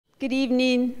Good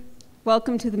evening.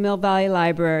 Welcome to the Mill Valley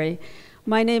Library.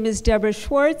 My name is Deborah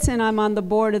Schwartz, and I'm on the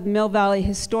board of the Mill Valley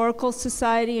Historical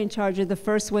Society in charge of the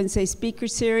First Wednesday Speaker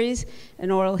Series, an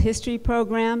oral history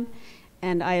program,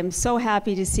 and I am so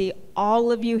happy to see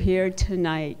all of you here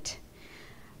tonight.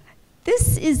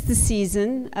 This is the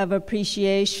season of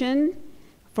appreciation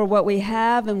for what we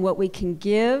have and what we can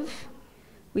give.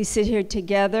 We sit here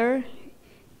together,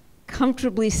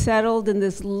 comfortably settled in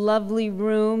this lovely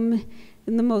room,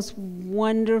 in the most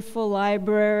wonderful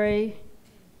library.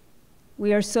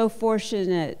 We are so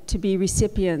fortunate to be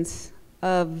recipients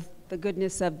of the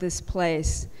goodness of this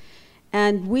place.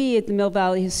 And we at the Mill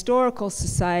Valley Historical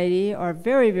Society are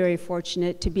very, very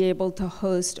fortunate to be able to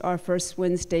host our First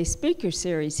Wednesday Speaker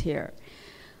Series here.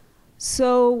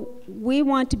 So we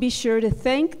want to be sure to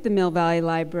thank the Mill Valley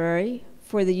Library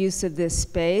for the use of this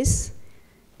space.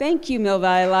 Thank you, Mill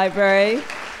Valley Library.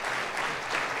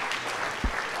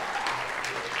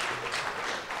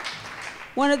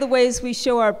 One of the ways we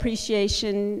show our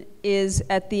appreciation is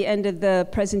at the end of the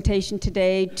presentation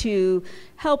today to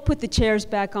help put the chairs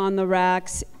back on the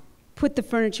racks, put the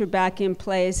furniture back in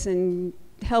place, and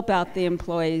help out the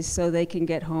employees so they can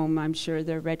get home. I'm sure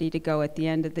they're ready to go at the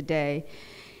end of the day.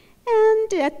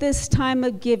 And at this time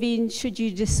of giving, should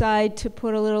you decide to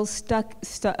put a little something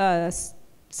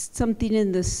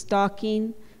in the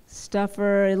stocking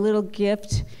stuffer, a little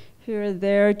gift here or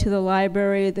there to the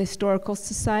library or the Historical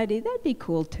Society, that'd be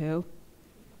cool too.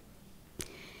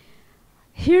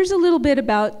 Here's a little bit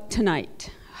about tonight.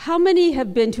 How many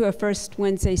have been to a First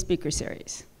Wednesday Speaker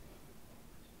Series?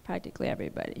 Practically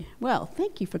everybody. Well,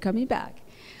 thank you for coming back.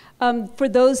 For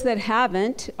those that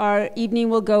haven't, our evening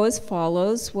will go as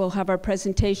follows. We'll have our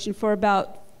presentation for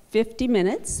about 50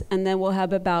 minutes, and then we'll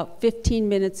have about 15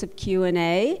 minutes of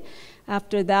Q&A.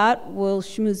 After that, we'll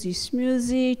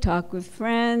schmoozy, talk with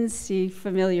friends, see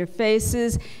familiar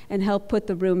faces, and help put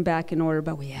the room back in order.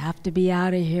 But we have to be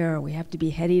out of here. We have to be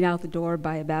heading out the door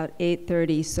by about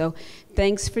 8:30. So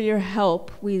thanks for your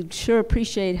help. We sure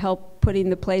appreciate help putting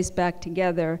the place back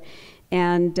together,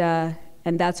 and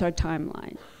that's our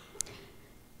timeline.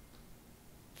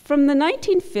 From the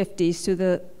 1950s to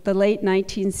the late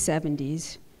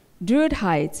 1970s, Druid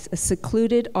Heights, a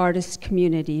secluded artist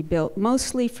community built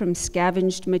mostly from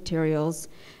scavenged materials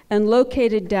and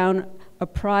located down a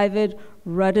private,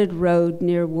 rutted road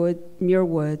near Muir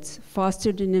Woods,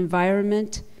 fostered an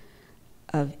environment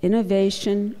of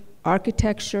innovation,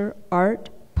 architecture, art,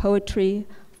 poetry,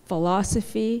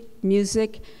 philosophy,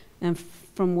 music, and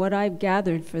from what I've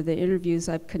gathered for the interviews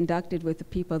I've conducted with the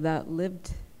people that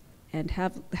lived and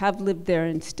have lived there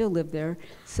and still live there,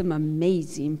 some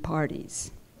amazing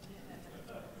parties.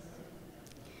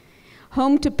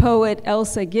 Home to poet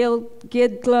Elsa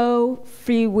Gidlow,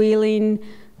 freewheeling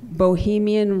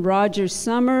bohemian Roger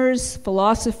Summers,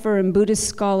 philosopher and Buddhist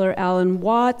scholar Alan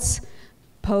Watts,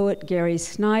 poet Gary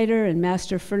Snyder, and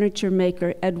master furniture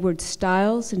maker Edward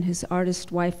Stiles and his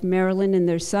artist wife Marilyn and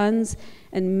their sons,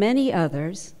 and many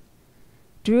others,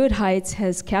 Druid Heights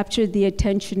has captured the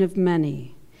attention of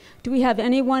many. Do we have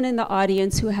anyone in the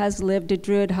audience who has lived at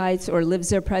Druid Heights or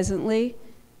lives there presently?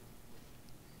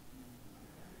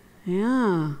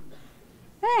 Yeah.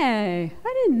 Hey,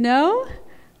 I didn't know.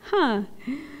 Huh.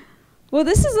 Well,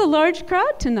 this is a large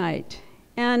crowd tonight.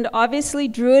 And obviously,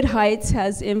 Druid Heights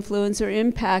has influenced or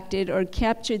impacted or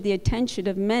captured the attention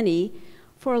of many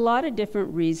for a lot of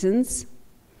different reasons.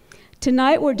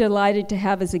 Tonight, we're delighted to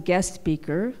have as a guest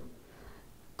speaker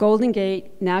Golden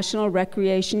Gate National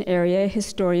Recreation Area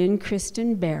historian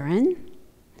Kristin Baron.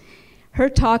 Her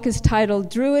talk is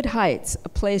titled Druid Heights, a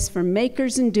place for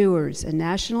makers and doers, a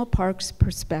national parks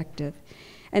perspective.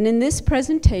 And in this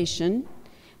presentation,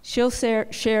 she'll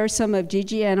share some of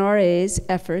GGNRA's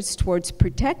efforts towards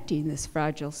protecting this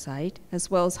fragile site, as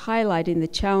well as highlighting the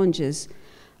challenges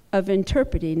of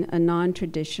interpreting a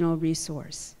non-traditional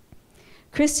resource.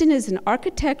 Kristin is an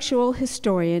architectural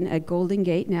historian at Golden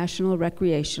Gate National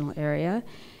Recreational Area,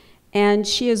 and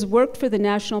she has worked for the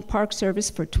National Park Service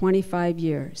for 25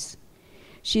 years.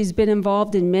 She's been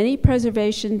involved in many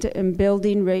preservation and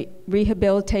building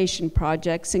rehabilitation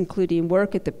projects, including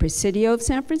work at the Presidio of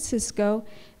San Francisco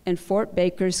and Fort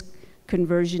Baker's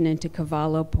conversion into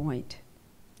Cavallo Point.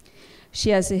 She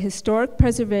has a historic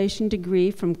preservation degree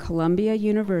from Columbia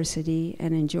University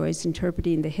and enjoys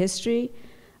interpreting the history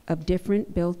of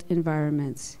different built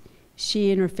environments.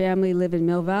 She and her family live in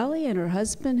Mill Valley, and her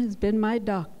husband has been my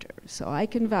doctor, so I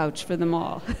can vouch for them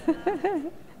all.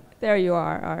 There you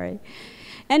are, Ari.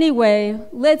 Anyway,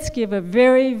 let's give a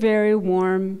very, very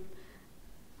warm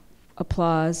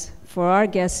applause for our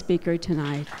guest speaker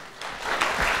tonight.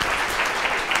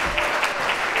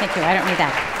 Thank you. I don't need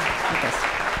that. Like this.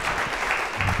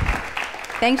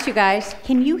 Thanks, you guys.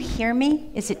 Can you hear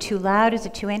me? Is it too loud? Is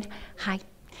it too in? Hi.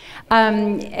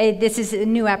 This is a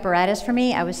new apparatus for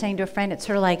me. I was saying to a friend, it's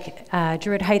sort of like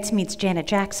Druid Heights meets Janet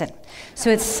Jackson. So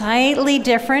it's slightly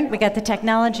different. We got the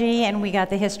technology and we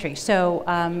got the history. So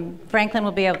Franklin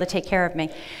will be able to take care of me.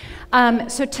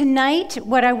 So tonight,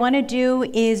 what I want to do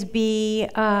is be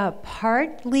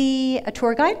partly a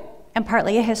tour guide and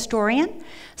partly a historian.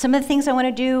 Some of the things I want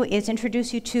to do is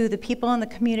introduce you to the people in the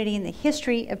community and the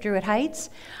history of Druid Heights.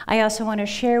 I also want to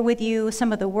share with you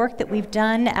some of the work that we've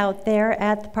done out there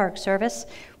at the Park Service,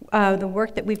 the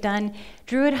work that we've done.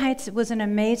 Druid Heights was an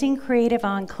amazing creative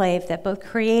enclave that both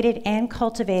created and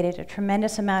cultivated a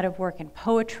tremendous amount of work in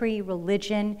poetry,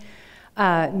 religion,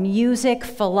 music,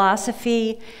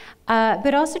 philosophy,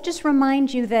 but also just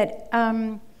remind you that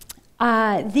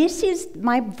this is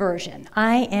my version.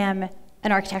 I am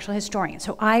an architectural historian,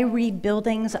 so I read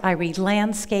buildings, I read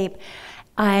landscape.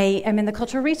 I am in the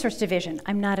Cultural Resource Division.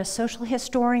 I'm not a social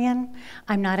historian.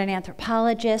 I'm not an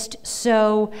anthropologist.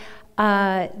 So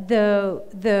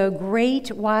the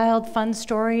great, wild, fun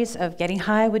stories of getting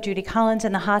high with Judy Collins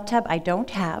in the hot tub, I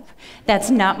don't have. That's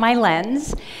not my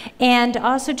lens. And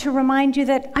also to remind you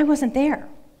that I wasn't there.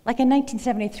 Like in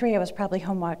 1973, I was probably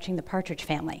home watching The Partridge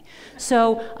Family.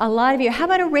 So a lot of you, how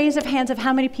about a raise of hands of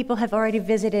how many people have already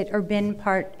visited or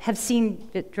have seen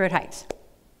Druid Heights?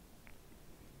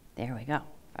 There we go,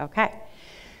 okay.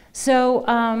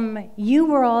 So you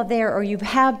were all there, or you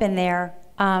have been there.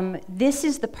 This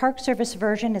is the Park Service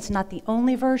version. It's not the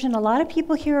only version. A lot of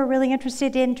people here are really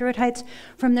interested in Druid Heights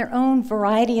from their own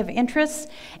variety of interests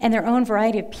and their own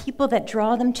variety of people that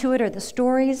draw them to it, or the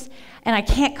stories. And I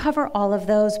can't cover all of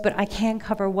those, but I can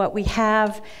cover what we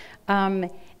have.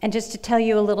 And just to tell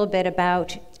you a little bit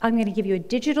about, I'm going to give you a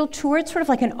digital tour. It's sort of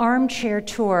like an armchair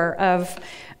tour of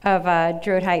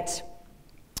Druid Heights.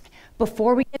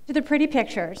 Before we get to the pretty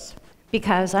pictures,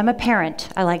 because I'm a parent,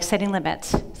 I like setting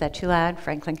limits. Is that too loud?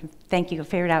 Franklin, thank you,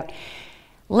 figure it out.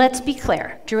 Let's be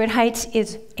clear, Druid Heights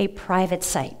is a private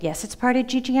site. Yes, it's part of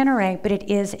GGNRA, but it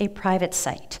is a private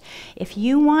site. If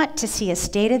you want to see a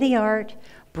state-of-the-art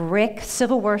brick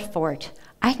Civil War fort,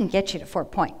 I can get you to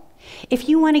Fort Point. If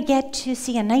you want to get to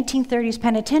see a 1930s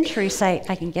penitentiary site,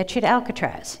 I can get you to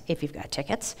Alcatraz, if you've got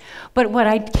tickets. But what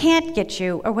I can't get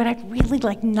you, or what I'd really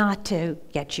like not to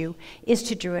get you, is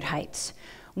to Druid Heights.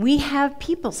 We have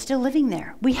people still living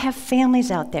there. We have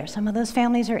families out there. Some of those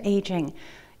families are aging.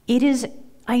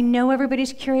 I know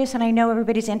everybody's curious and I know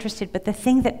everybody's interested, but the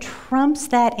thing that trumps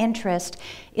that interest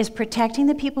is protecting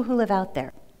the people who live out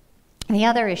there. And the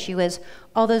other issue is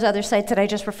all those other sites that I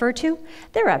just referred to,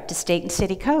 they're up to state and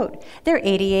city code. They're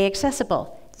ADA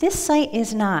accessible. This site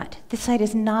is not. This site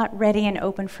is not ready and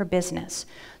open for business.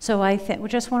 So I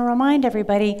just want to remind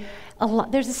everybody,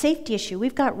 there's a safety issue.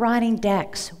 We've got rotting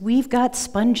decks. We've got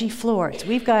spongy floors.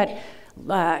 We've got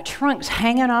trunks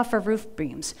hanging off of roof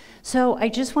beams. So I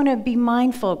just want to be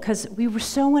mindful, because we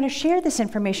so want to share this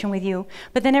information with you,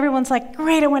 but then everyone's like,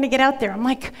 great, I want to get out there. I'm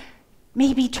like,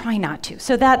 maybe try not to.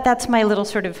 So that's my little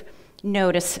sort of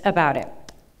notice about it.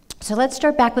 So let's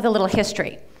start back with a little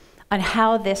history on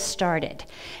how this started.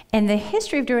 And the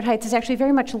history of Druid Heights is actually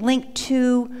very much linked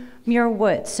to Muir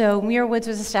Woods. So Muir Woods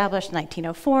was established in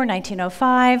 1904,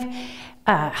 1905.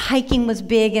 Hiking was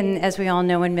big, and as we all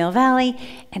know, in Mill Valley.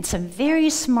 And some very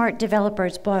smart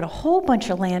developers bought a whole bunch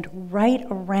of land right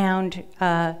around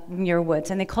Muir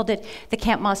Woods, and they called it the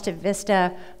Camp Mosta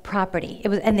Vista property.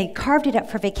 And they carved it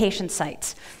up for vacation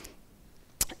sites.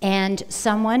 And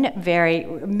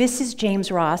Mrs. James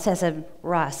Ross, as a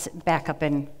Ross back up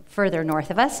in further north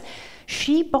of us,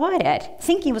 she bought it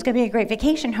thinking it was going to be a great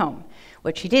vacation home.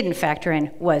 What she didn't factor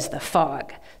in was the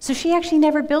fog. So she actually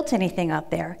never built anything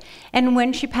up there. And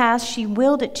when she passed, she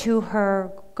willed it to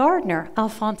her gardener,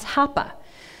 Alphonse Hapa.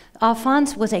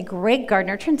 Alphonse was a great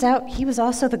gardener. Turns out he was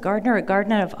also the gardener at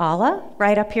Garden of Allah,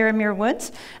 right up here in Muir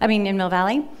Woods, in Mill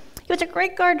Valley. He was a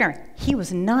great gardener. He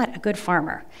was not a good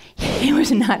farmer. He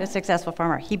was not a successful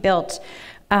farmer. He built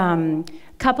a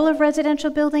couple of residential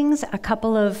buildings, a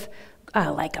couple of,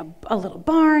 like a little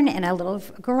barn and a little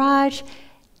garage.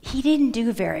 He didn't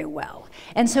do very well.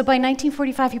 And so by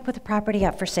 1945, he put the property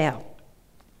up for sale.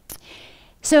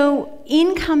 So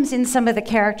in comes in some of the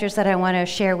characters that I want to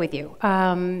share with you.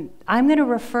 I'm going to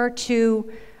refer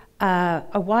to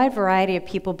a wide variety of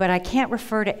people, but I can't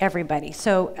refer to everybody.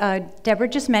 So Deborah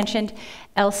just mentioned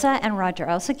Elsa and Roger.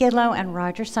 Elsa Gidlow and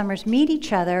Roger Summers meet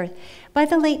each other by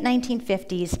the late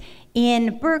 1950s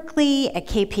in Berkeley, at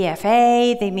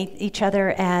KPFA. They meet each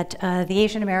other at the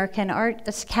Asian American Art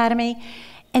Academy,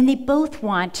 and they both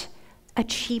want a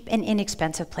cheap and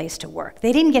inexpensive place to work.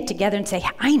 They didn't get together and say,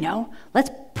 I know, let's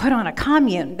put on a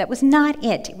commune. That was not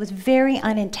it. It was very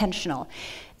unintentional.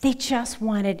 They just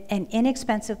wanted an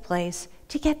inexpensive place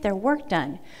to get their work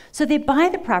done. So they buy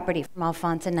the property from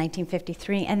Alphonse in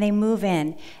 1953 and they move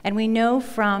in. And we know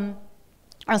from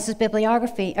Elsa's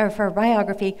bibliography, or for her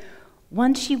biography,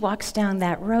 once she walks down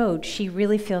that road, she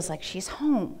really feels like she's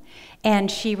home. And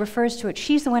she refers to it,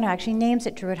 she's the one who actually names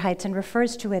it Druid Heights and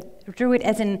refers to it, Druid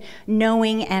as in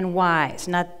knowing and wise,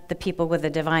 not the people with the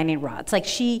divining rods. Like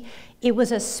it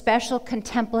was a special,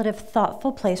 contemplative,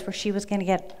 thoughtful place where she was going to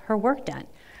get her work done.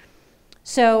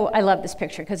 So I love this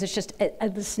picture because it's just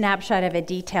a snapshot of a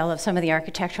detail of some of the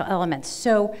architectural elements.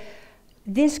 So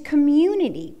this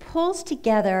community pulls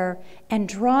together and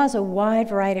draws a wide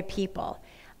variety of people.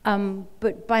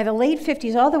 But by the late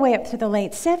 50s, all the way up to the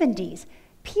late 70s,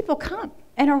 people come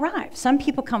and arrive. Some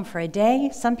people come for a day,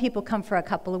 some people come for a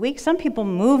couple of weeks, some people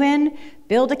move in,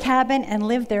 build a cabin, and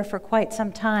live there for quite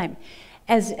some time.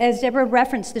 As Deborah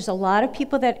referenced, there's a lot of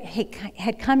people that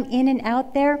had come in and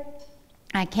out there.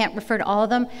 I can't refer to all of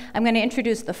them. I'm going to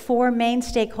introduce the 4 main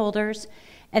stakeholders,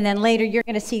 and then later you're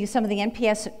going to see some of the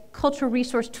NPS cultural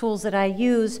resource tools that I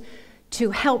use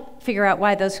to help figure out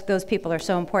why those people are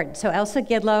so important. So Elsa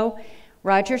Gidlow,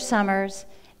 Roger Summers,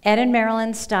 Ed and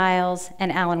Marilyn Stiles,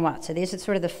 and Alan Watts. So these are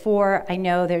sort of the 4. I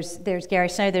know there's Gary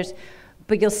Snyder,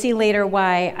 but you'll see later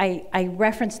why I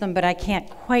reference them, but I can't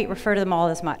quite refer to them all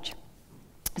as much.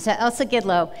 So Elsa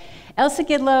Gidlow. Elsa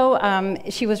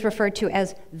Gidlow, she was referred to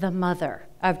as the mother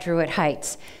of Druid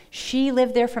Heights. She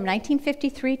lived there from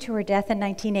 1953 to her death in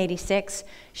 1986.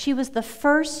 She was the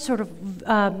first sort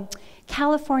of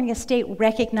California state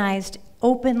recognized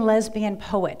open lesbian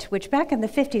poet, which back in the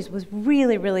 50s was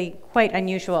really, really quite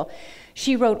unusual.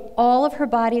 She wrote all of her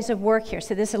bodies of work here.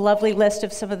 So this is a lovely list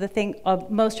of some of the things,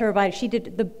 of most of her body. She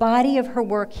did the body of her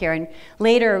work here, and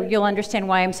later you'll understand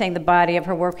why I'm saying the body of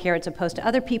her work here as opposed to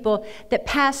other people that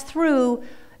passed through,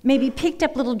 maybe picked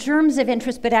up little germs of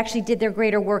interest, but actually did their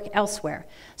greater work elsewhere.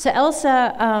 So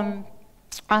Elsa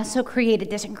also created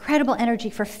this incredible energy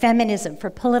for feminism, for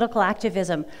political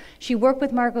activism. She worked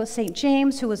with Margot St.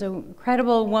 James, who was an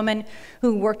incredible woman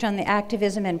who worked on the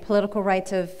activism and political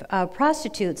rights of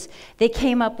prostitutes. They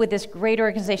came up with this great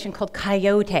organization called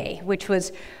Coyote, which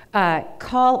was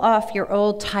call off your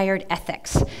old tired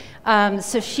ethics.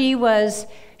 So she was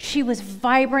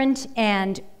vibrant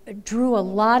and drew a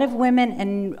lot of women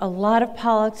and a lot of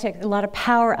politics, a lot of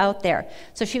power out there.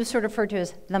 So she was sort of referred to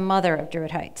as the mother of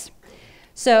Druid Heights.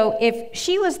 So if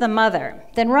she was the mother,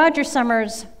 then Roger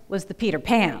Summers was the Peter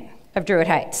Pan of Druid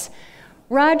Heights.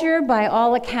 Roger, by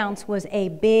all accounts, was a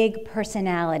big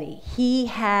personality. He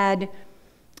had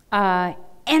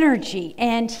energy,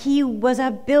 and he was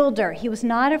a builder. He was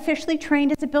not officially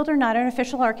trained as a builder, not an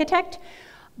official architect,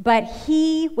 but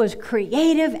he was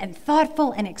creative and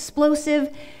thoughtful and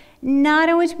explosive, not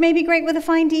always maybe great with the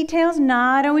fine details,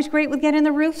 not always great with getting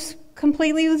the roofs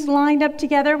completely lined up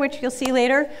together, which you'll see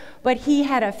later, but he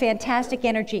had a fantastic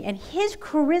energy, and his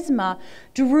charisma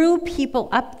drew people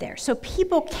up there. So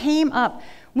people came up.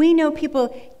 We know people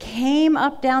came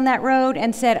up down that road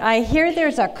and said, I hear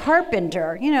there's a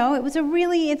carpenter. You know, it was a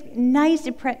really nice,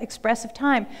 expressive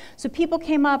time. So people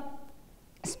came up,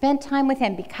 spent time with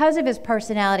him because of his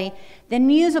personality. Then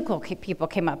musical people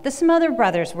came up. The Smother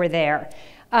Brothers were there.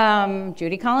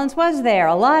 Judy Collins was there.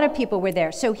 A lot of people were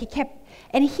there. So he kept,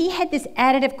 and he had this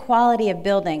additive quality of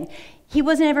building. He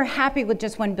wasn't ever happy with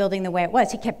just one building the way it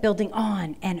was. He kept building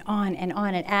on and on and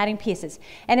on and adding pieces.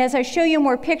 And as I show you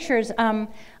more pictures, I'm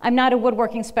not a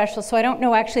woodworking specialist, so I don't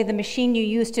know actually the machine you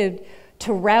use to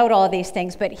route all these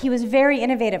things, but he was very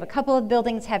innovative. A couple of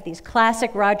buildings have these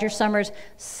classic Roger Summers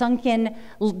sunken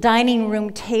dining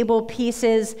room table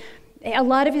pieces. A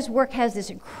lot of his work has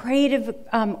this creative,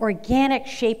 organic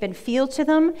shape and feel to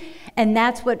them, and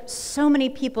that's what so many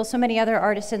people, so many other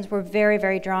artisans were very,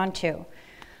 very drawn to.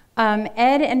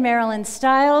 Ed and Marilyn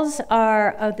Stiles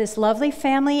are this lovely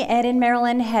family. Ed and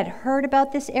Marilyn had heard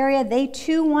about this area. They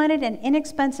too wanted an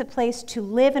inexpensive place to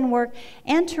live and work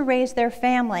and to raise their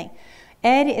family.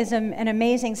 Ed is an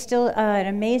amazing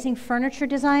furniture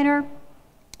designer.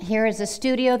 Here is a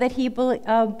studio that he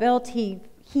built.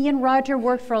 He and Roger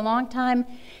worked for a long time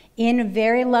in a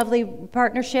very lovely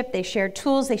partnership. They shared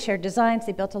tools, they shared designs,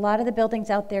 they built a lot of the buildings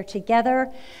out there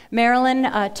together. Marilyn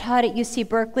taught at UC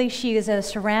Berkeley. She is a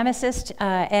ceramicist.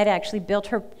 Ed actually built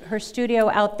her studio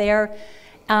out there,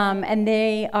 and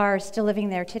they are still living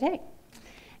there today.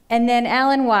 And then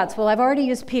Alan Watts. Well, I've already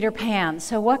used Peter Pan,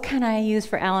 so what can I use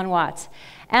for Alan Watts?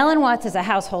 Alan Watts is a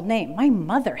household name. My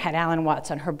mother had Alan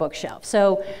Watts on her bookshelf.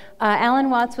 So Alan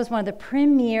Watts was one of the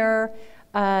premier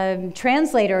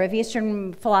translator of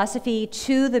Eastern philosophy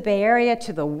to the Bay Area,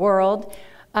 to the world,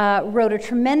 wrote a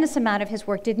tremendous amount of his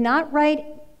work, did not write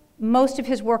most of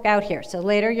his work out here. So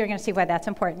later you're going to see why that's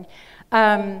important.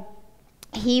 By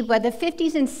the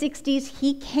 50s and 60s,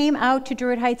 he came out to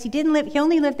Druid Heights. He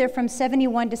only lived there from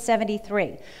 71 to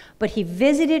 73, but he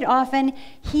visited often.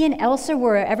 He and Elsa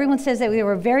everyone says that we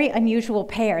were a very unusual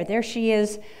pair. There she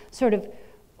is, sort of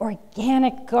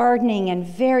organic gardening and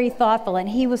very thoughtful, and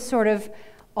he was sort of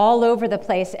all over the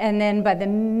place. And then by the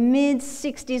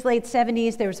mid-60s, late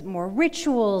 70s, there was more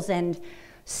rituals and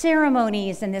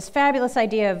ceremonies and this fabulous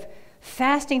idea of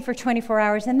fasting for 24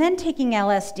 hours and then taking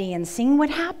LSD and seeing what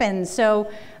happens.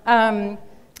 So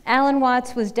Alan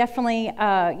Watts was definitely,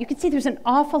 you can see there's an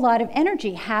awful lot of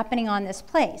energy happening on this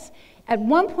place. At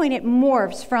one point it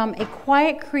morphs from a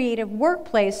quiet, creative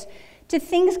workplace to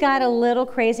things got a little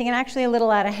crazy and actually a little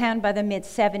out of hand by the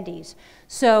mid-70s.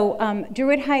 So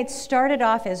Druid Heights started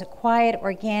off as a quiet,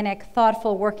 organic,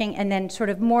 thoughtful working, and then sort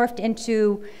of morphed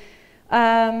into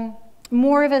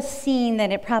more of a scene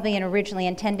than it probably originally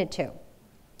intended to.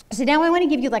 So now I want to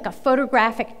give you like a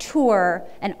photographic tour,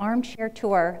 an armchair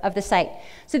tour of the site.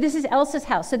 So this is Elsa's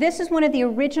house. So this is one of the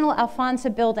original Alfonso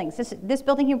buildings. This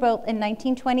building he built in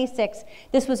 1926.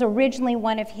 This was originally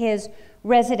one of his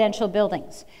residential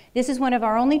buildings. This is one of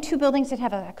our only 2 buildings that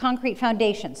have a concrete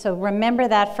foundation. So remember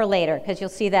that for later, because you'll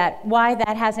see why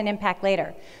that has an impact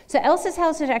later. So Elsa's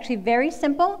house is actually very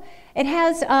simple. It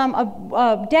has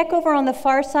a deck over on the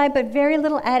far side, but very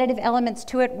little additive elements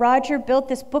to it. Roger built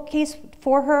this bookcase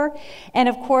for her, and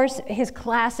of course, his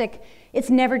classic, it's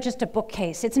never just a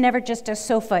bookcase, it's never just a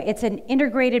sofa, it's an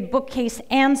integrated bookcase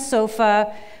and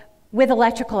sofa with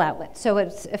electrical outlets. So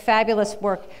it's a fabulous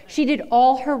work. She did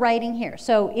all her writing here,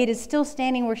 so it is still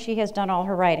standing where she has done all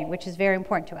her writing, which is very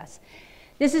important to us.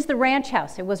 This is the ranch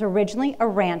house. It was originally a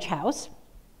ranch house.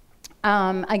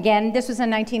 Again, this was a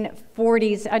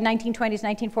 1920s,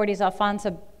 1940s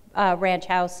Alfonso ranch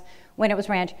house when it was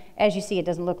ranch. As you see, it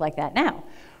doesn't look like that now.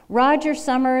 Roger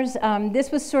Summers,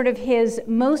 this was sort of his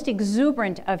most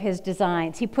exuberant of his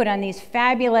designs. He put on these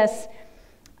fabulous,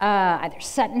 either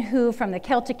Sutton Hoo from the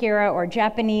Celtic era or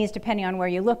Japanese, depending on where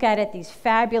you look at it, these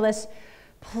fabulous,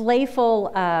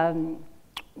 playful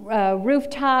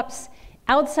rooftops.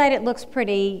 Outside it looks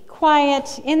pretty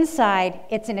quiet. Inside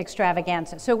it's an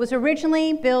extravaganza. So it was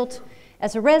originally built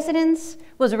as a residence,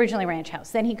 was originally a ranch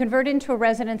house. Then he converted into a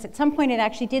residence. At some point it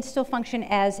actually did still function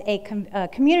as a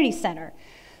community center.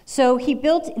 So he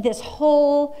built this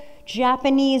whole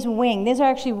Japanese wing. These are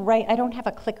actually I don't have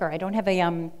a clicker, I don't have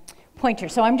a pointer,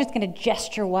 so I'm just gonna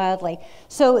gesture wildly.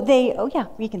 So oh yeah,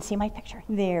 you can see my picture.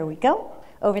 There we go.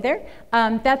 Over there.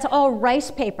 That's all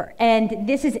rice paper, and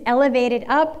this is elevated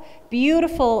up.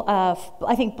 Beautiful,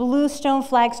 I think blue stone,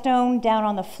 flagstone down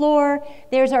on the floor.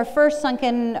 There's our first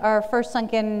sunken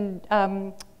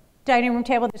dining room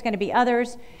table. There's going to be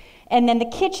others, and then the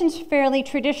kitchen's fairly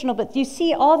traditional. But you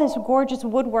see all this gorgeous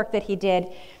woodwork that he did,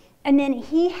 and then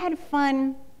he had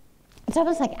fun. It's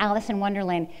almost like Alice in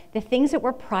Wonderland. The things that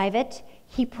were private,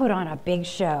 he put on a big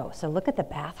show. So look at the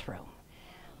bathroom.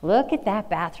 Look at that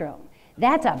bathroom.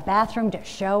 That's a bathroom to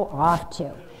show off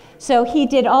to. So he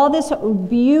did all this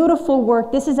beautiful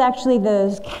work. This is actually,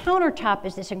 the countertop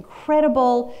is this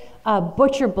incredible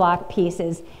butcher block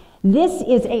pieces. This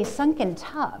is a sunken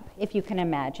tub, if you can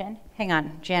imagine. Hang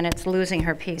on, Janet's losing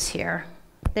her piece here.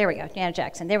 There we go, Janet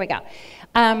Jackson, there we go.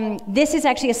 This is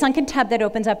actually a sunken tub that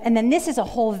opens up, and then this is a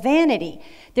whole vanity.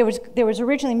 There was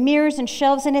originally mirrors and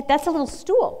shelves in it. That's a little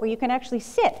stool where you can actually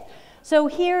sit. So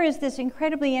here is this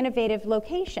incredibly innovative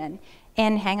location.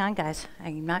 And hang on, guys,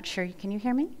 I'm not sure, can you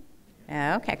hear me?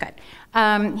 Okay,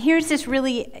 good. Here's this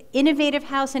really innovative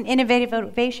house and innovative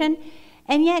innovation,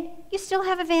 and yet you still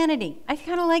have a vanity. I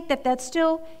kind of like that. It's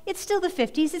still the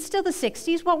 50s, it's still the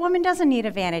 60s. What woman doesn't need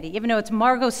a vanity? Even though it's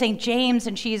Margot St. James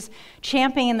and she's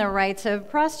championing the rights of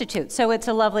prostitutes. So it's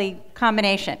a lovely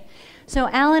combination. So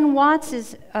Alan Watts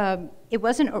is,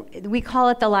 we call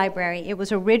it the library. It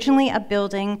was originally a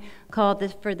building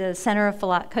called for the Center of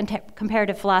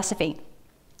Comparative Philosophy.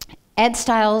 Ed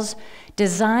Stiles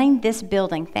designed this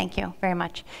building, thank you very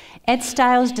much. Ed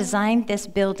Stiles designed this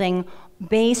building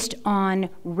based on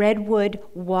redwood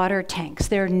water tanks.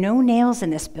 There are no nails in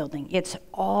this building. It's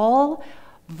all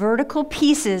vertical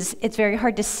pieces. It's very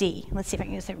hard to see. Let's see if I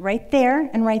can use it. Right there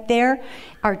and right there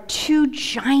are 2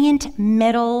 giant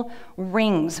metal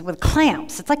rings with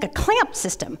clamps. It's like a clamp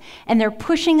system. And they're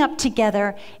pushing up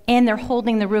together and they're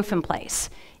holding the roof in place.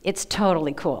 It's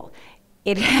totally cool.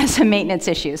 it has some maintenance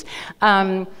issues.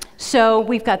 So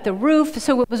we've got the roof.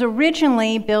 So it was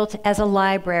originally built as a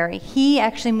library. He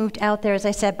actually moved out there, as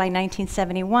I said, by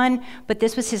 1971, but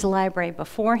this was his library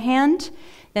beforehand.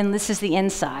 Then this is the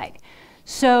inside.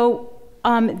 So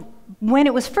when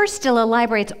it was first still a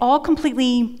library, it's all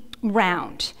completely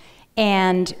round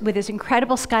and with this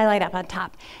incredible skylight up on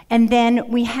top. And then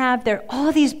we have there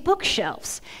all these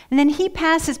bookshelves. And then he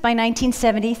passes by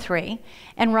 1973,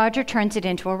 and Roger turns it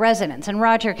into a residence. And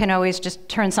Roger can always just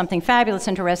turn something fabulous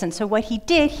into a residence. So what he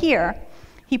did here,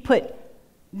 he put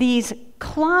these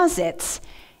closets.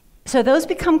 So those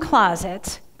become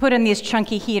closets, put in these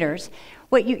chunky heaters.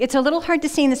 It's a little hard to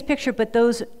see in this picture, but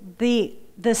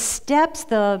the steps,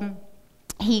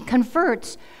 he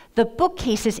converts the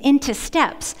bookcases into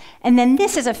steps. And then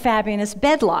this is a fabulous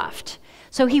bed loft.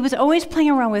 So he was always playing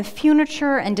around with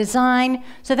furniture and design.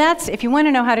 So that's, if you want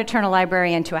to know how to turn a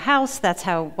library into a house, that's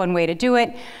one way to do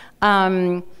it.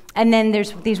 And then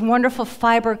there's these wonderful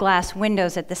fiberglass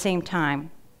windows at the same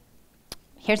time.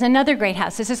 Here's another great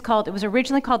house. It was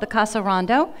originally called the Casa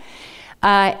Rondo.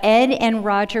 Ed and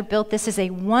Roger built this as a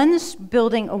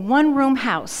one-room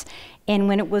house. And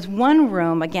when it was one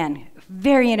room, again,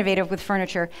 very innovative with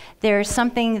furniture, there's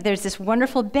this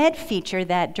wonderful bed feature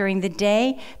that during the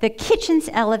day, the kitchen's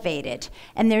elevated.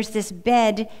 And there's this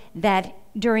bed that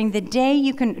during the day,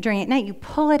 during at night, you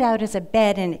pull it out as a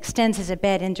bed and extends as a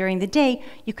bed. And during the day,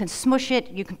 you can smush it,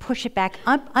 you can push it back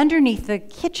up underneath the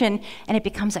kitchen, and it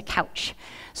becomes a couch.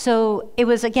 So it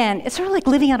was, again, it's sort of like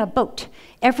living on a boat.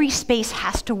 Every space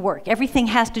has to work. Everything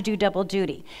has to do double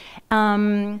duty.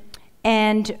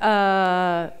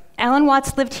 Alan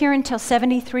Watts lived here until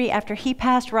 73. After he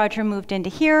passed, Roger moved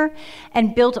into here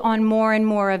and built on more and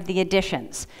more of the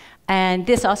additions. And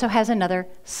this also has another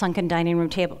sunken dining room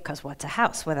table, because what's a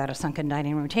house without a sunken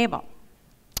dining room table?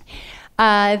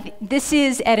 This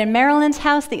is Ed and Marilyn's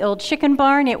house, the old chicken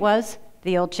barn. It was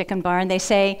the old chicken barn. They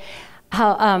say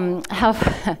how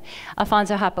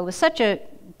Alfonso Hapa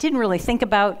didn't really think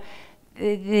about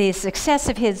the success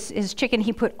of his chicken.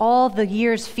 He put all the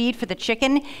year's feed for the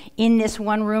chicken in this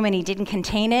one room, and he didn't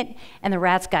contain it, and the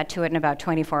rats got to it in about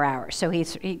 24 hours. So he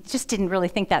just didn't really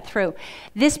think that through.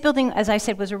 This building, as I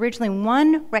said, was originally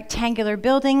one rectangular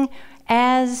building.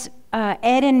 As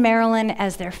Ed and Marilyn,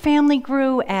 as their family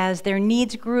grew, as their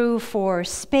needs grew for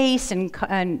space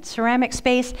and ceramic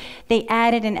space, they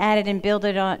added and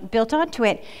built onto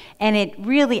it, and it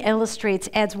really illustrates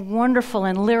Ed's wonderful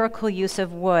and lyrical use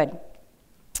of wood.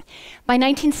 By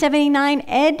 1979,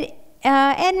 Ed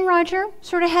and Roger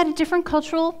sort of had different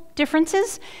cultural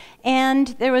differences, and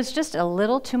there was just a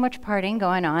little too much partying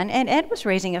going on, and Ed was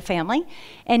raising a family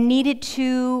and needed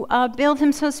to build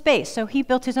him some space. So he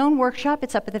built his own workshop.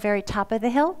 It's up at the very top of the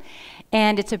hill,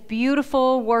 and it's a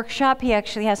beautiful workshop. He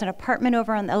actually has a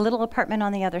little apartment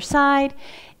on the other side,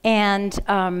 and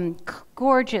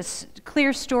gorgeous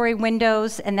clear story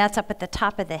windows, and that's up at the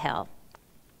top of the hill.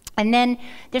 And then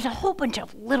there's a whole bunch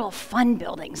of little fun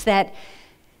buildings that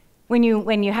when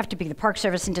you have to be the Park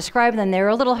Service and describe them, they're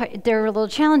a little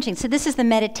challenging. So this is the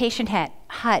meditation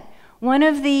hut. One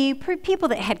of the people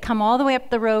that had come all the way up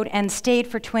the road and stayed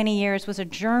for 20 years was a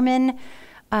German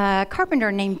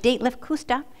carpenter named Detlef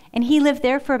Kusta, and he lived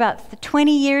there for about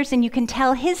 20 years, and you can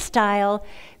tell his style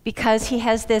because he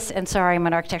has this, and sorry, I'm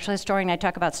an architectural historian, I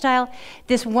talk about style,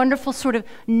 this wonderful sort of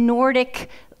Nordic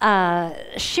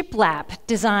shiplap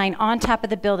design on top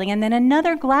of the building. And then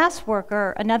another glass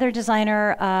worker, another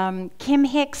designer, Kim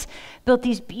Hicks, built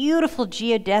these beautiful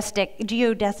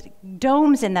geodesic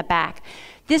domes in the back.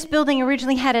 This building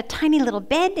originally had a tiny little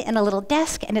bed and a little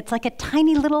desk, and it's like a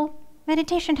tiny little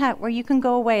meditation hut where you can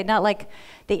go away. Not like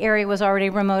the area was already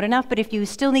remote enough, but if you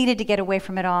still needed to get away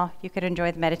from it all, you could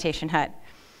enjoy the meditation hut.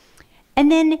 And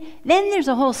then there's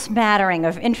a whole smattering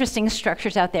of interesting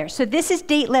structures out there. So this is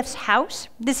Detlef's house.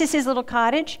 This is his little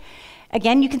cottage.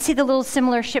 Again, you can see the little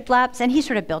similar shiplaps, and he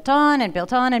sort of built on and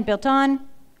built on and built on.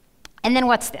 And then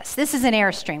what's this? This is an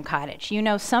Airstream cottage. You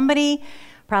know, somebody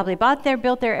probably built their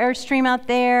Airstream out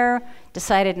there,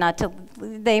 decided not to,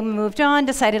 they moved on,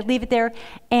 decided to leave it there,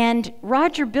 and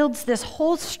Roger builds this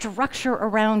whole structure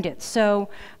around it. So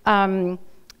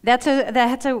that's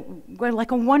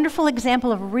like a wonderful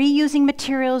example of reusing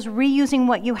materials, reusing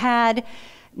what you had.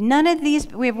 None of these,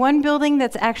 we have one building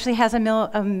that actually has a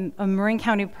Marin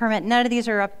County permit. None of these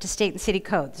are up to state and city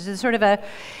codes. This is sort of a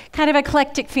kind of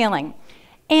eclectic feeling.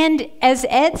 And as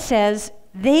Ed says,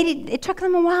 it took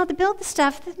them a while to build the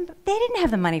stuff. They didn't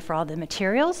have the money for all the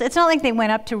materials. It's not like they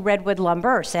went up to Redwood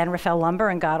Lumber or San Rafael Lumber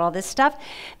and got all this stuff.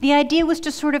 The idea was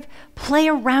to sort of play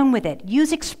around with it,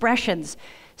 use expressions,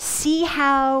 see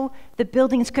how the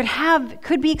buildings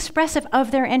could be expressive of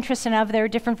their interests and of their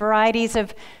different varieties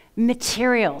of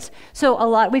materials.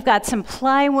 So we've got some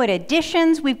plywood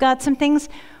additions, we've got some things,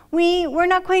 we're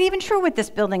not quite even sure what this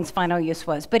building's final use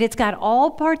was, but it's got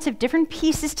all parts of different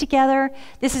pieces together.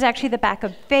 This is actually the back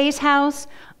of Faye's house.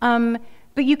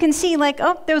 But you can see, like,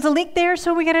 oh, there was a leak there,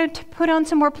 so we got to put on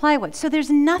some more plywood. So there's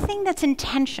nothing that's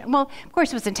intentional. Well, of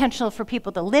course, it was intentional for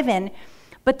people to live in,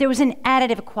 but there was an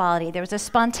additive quality. There was a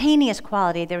spontaneous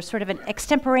quality. There was sort of an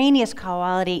extemporaneous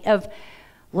quality of,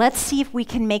 let's see if we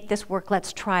can make this work.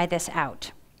 Let's try this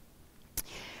out.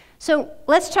 So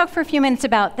let's talk for a few minutes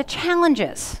about the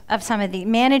challenges of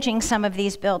managing some of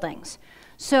these buildings.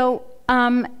 So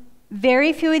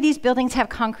very few of these buildings have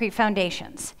concrete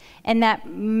foundations. And that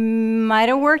might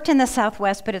have worked in the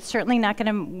Southwest, but it's certainly not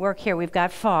going to work here. We've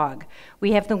got fog,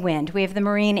 we have the wind, we have the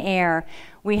marine air,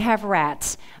 we have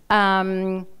rats.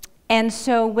 And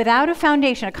so without a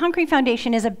foundation, a concrete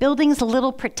foundation is a building's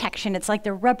little protection. It's like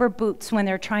the rubber boots when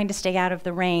they're trying to stay out of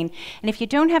the rain. And if you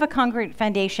don't have a concrete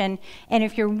foundation, and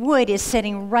if your wood is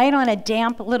sitting right on a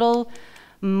damp little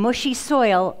mushy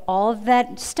soil, all of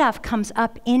that stuff comes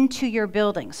up into your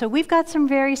building. So we've got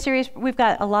we've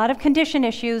got a lot of condition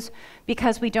issues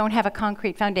because we don't have a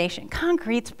concrete foundation.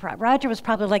 Roger was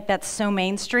probably like, that's so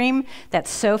mainstream, that's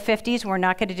so 50s, we're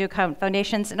not gonna do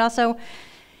foundations. And also,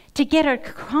 to get a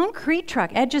concrete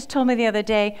truck, Ed just told me the other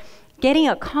day, getting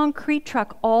a concrete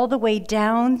truck all the way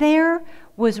down there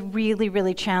was really,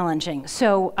 really challenging.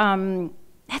 So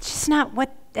that's just not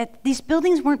what, these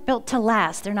buildings weren't built to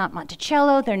last. They're not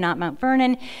Monticello, they're not Mount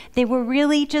Vernon. They were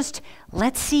really just,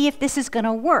 let's see if this is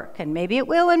gonna work, and maybe it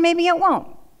will and maybe it won't.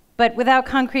 But without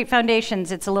concrete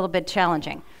foundations, it's a little bit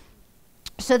challenging.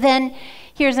 So then,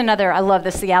 here's another, I love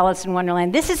this, the Alice in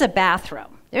Wonderland. This is a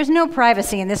bathroom. There's no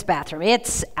privacy in this bathroom.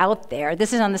 It's out there.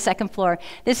 This is on the second floor.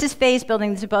 This is Faye's building.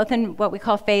 These are both in what we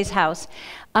call Faye's house.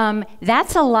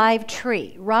 That's a live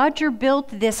tree. Roger built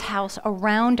this house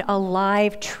around a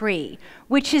live tree,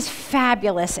 which is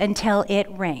fabulous until it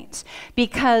rains,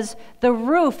 because the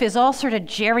roof is all sort of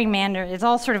gerrymandered. It's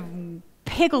all sort of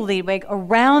piggledy-wig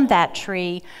around that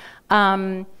tree.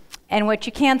 And what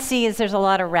you can't see is there's a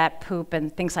lot of rat poop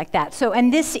and things like that. So,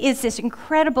 and this is this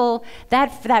incredible,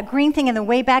 that green thing in the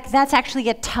way back, that's actually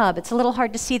a tub. It's a little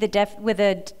hard to see the depth with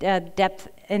the depth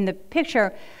in the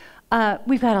picture.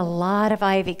 We've got a lot of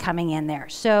ivy coming in there.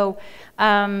 So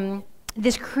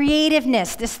this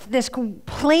creativeness, this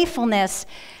playfulness,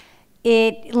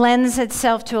 it lends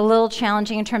itself to a little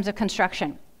challenging in terms of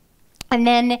construction. And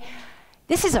then,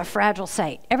 this is a fragile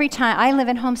site. Every time I live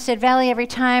in Homestead Valley, every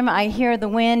time I hear the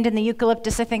wind and the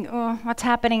eucalyptus, I think, oh, what's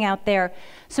happening out there?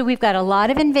 So we've got a lot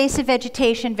of invasive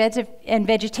vegetation, and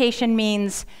vegetation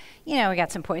means, you know, we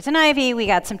got some poison ivy, we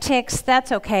got some ticks,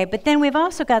 that's okay, but then we've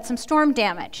also got some storm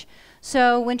damage.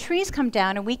 So when trees come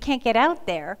down and we can't get out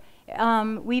there,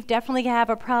 we definitely have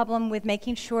a problem with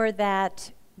making sure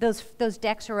that those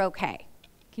decks are okay.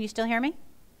 Can you still hear me?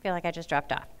 I feel like I just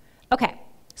dropped off. Okay,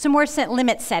 some more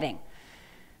limit setting,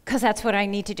 because that's what I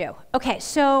need to do. Okay,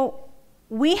 so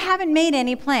we haven't made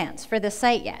any plans for the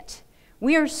site yet.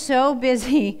 We are so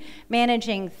busy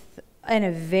managing in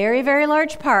a very, very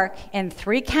large park in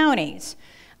 3 counties.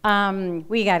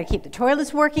 We got to keep the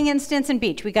toilets working in Stinson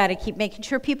Beach. We got to keep making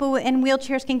sure people in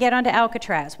wheelchairs can get onto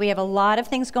Alcatraz. We have a lot of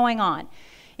things going on.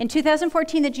 In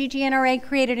 2014, the GGNRA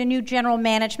created a new general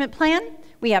management plan.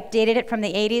 We updated it from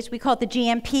the 80s. We call it the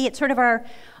GMP. It's sort of our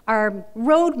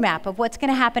roadmap of what's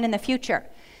going to happen in the future.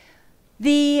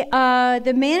 The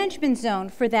management zone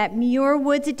for that Muir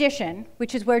Woods addition,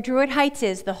 which is where Druid Heights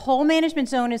is, the whole management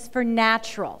zone is for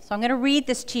natural. So I'm going to read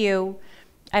this to you.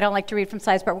 I don't like to read from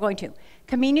slides, but we're going to.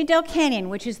 Camino del Canyon,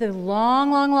 which is the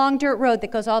long, long, long dirt road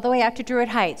that goes all the way out to Druid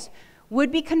Heights,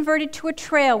 would be converted to a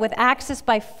trail with access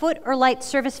by foot or light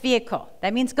service vehicle.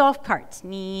 That means golf carts,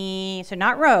 so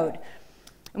not road.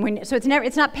 So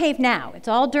it's not paved now. It's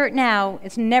all dirt now.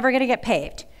 It's never going to get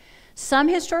paved. Some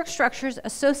historic structures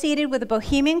associated with the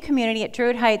Bohemian community at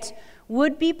Druid Heights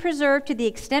would be preserved to the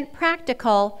extent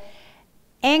practical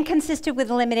and consistent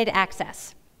with limited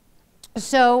access.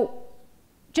 So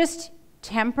just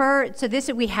temper, so this,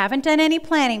 we haven't done any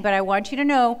planning, but I want you to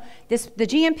know this, the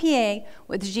GMP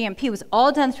was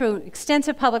all done through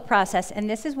extensive public process, and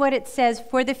this is what it says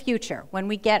for the future when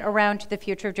we get around to the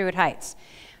future of Druid Heights.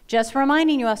 Just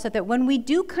reminding you also that when we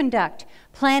do conduct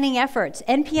planning efforts,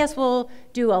 NPS will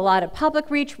do a lot of public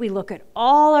reach. We look at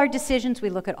all our decisions. We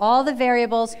look at all the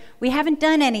variables. We haven't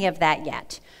done any of that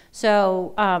yet.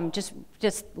 So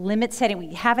just limit setting,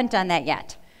 we haven't done that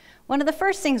yet. One of the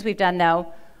first things we've done,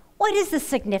 though, what is the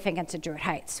significance of Druid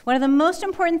Heights? One of the most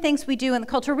important things we do in the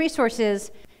cultural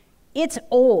resources It's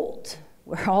old.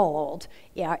 We're all old.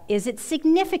 Yeah, is it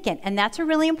significant? And that's a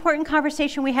really important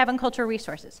conversation we have in cultural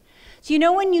resources. So you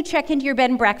know when you check into your bed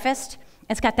and breakfast,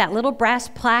 it's got that little brass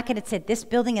plaque and it said, this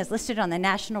building is listed on the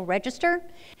National Register?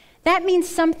 That means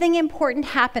something important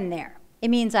happened there. It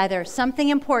means either something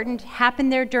important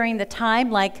happened there during the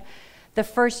time, like the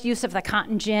first use of the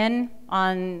cotton gin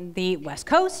on the West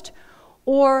Coast,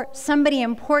 or somebody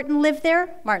important lived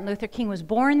there. Martin Luther King was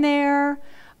born there.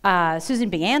 Susan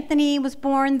B. Anthony was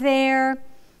born there.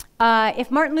 If it's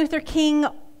Martin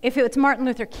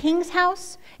Luther King's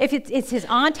house, if it's his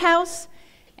aunt's house,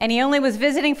 and he only was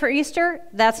visiting for Easter,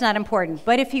 that's not important.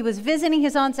 But if he was visiting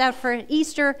his aunt's out for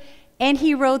Easter, and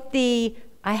he wrote the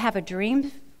I Have a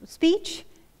Dream speech,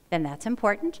 then that's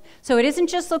important. So it isn't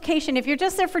just location. If you're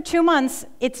just there for 2 months,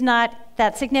 it's not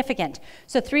that significant.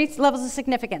 So 3 levels of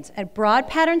significance. Broad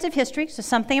patterns of history, so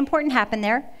something important happened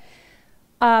there.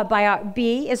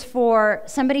 B is for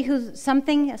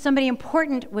somebody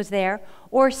important was there.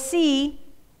 Or C,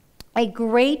 a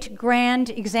great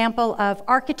grand example of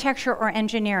architecture or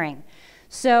engineering.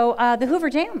 So the Hoover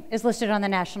Dam is listed on the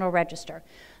National Register.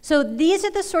 So these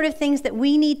are the sort of things that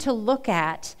we need to look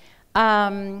at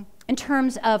in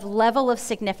terms of level of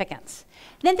significance.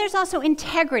 Then there's also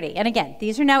integrity. And again,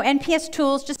 these are now NPS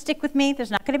tools. Just stick with me.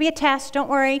 There's not going to be a test. Don't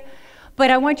worry. But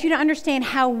I want you to understand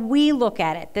how we look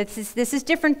at it. This is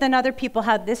different than other people.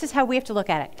 This is how we have to look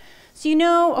at it. So you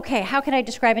know, okay, how can I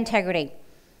describe integrity?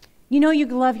 You know you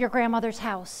love your grandmother's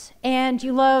house, and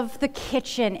you love the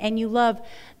kitchen, and you love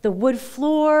the wood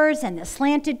floors, and the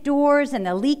slanted doors, and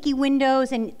the leaky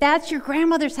windows, and that's your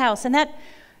grandmother's house, and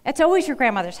that's always your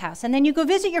grandmother's house. And then you go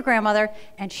visit your grandmother,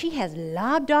 and she has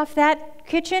lobbed off that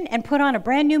kitchen and put on a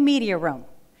brand new media room.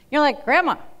 You're like,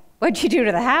 Grandma, what'd you do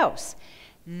to the house?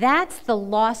 That's the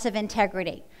loss of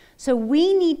integrity. So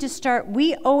we need to start,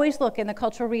 we always look in the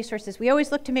cultural resources, we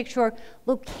always look to make sure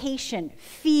location,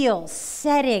 feel,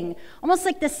 setting, almost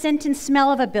like the scent and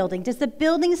smell of a building. Does the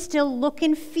building still look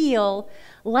and feel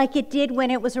like it did when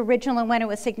it was original and when it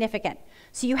was significant?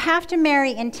 So you have to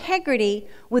marry integrity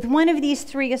with one of these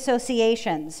 3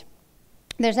 associations.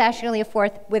 There's actually a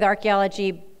 4th with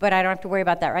archaeology, but I don't have to worry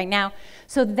about that right now.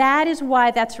 So that is why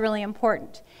that's really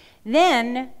important.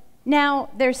 Then, now,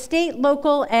 there's state,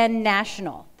 local, and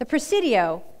national. The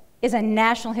Presidio is a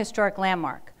national historic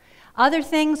landmark. Other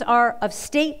things are of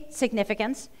state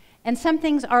significance, and some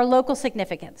things are local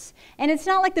significance. And it's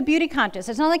not like the beauty contest.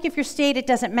 It's not like if you're state, it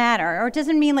doesn't matter, or it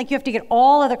doesn't mean like you have to get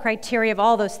all of the criteria of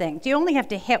all those things. You only have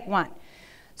to hit one.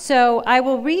 So I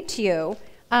will read to you.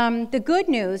 The good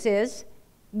news is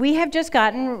we have just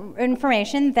gotten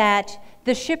information that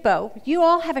the SHPO, you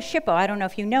all have a SHPO, I don't know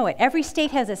if you know it. Every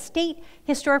state has a state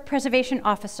historic preservation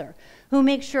officer who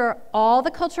makes sure all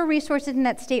the cultural resources in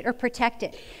that state are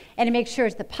protected. And it makes sure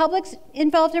the public's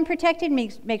involved and protected,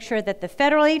 makes sure that the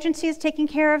federal agency is taking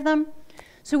care of them.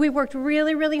 So we worked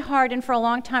really, really hard and for a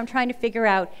long time trying to figure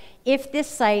out if this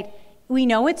site, we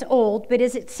know it's old, but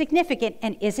is it significant?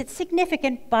 And is it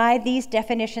significant by these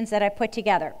definitions that I put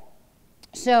together?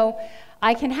 So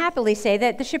I can happily say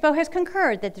that the SHPO has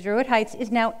concurred that the Druid Heights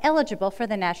is now eligible for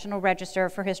the National Register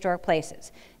for Historic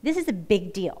Places. This is a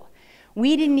big deal.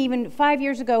 We didn't even, 5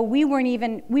 years ago, we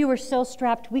were so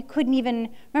strapped, we couldn't even,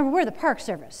 remember, we're the Park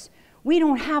Service. We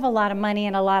don't have a lot of money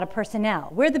and a lot of personnel.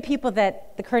 We're the people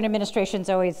that the current administration's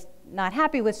always not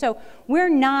happy with. So we're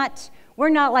not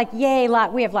like, yay,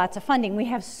 we have lots of funding. We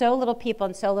have so little people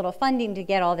and so little funding to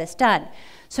get all this done.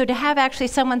 So to have actually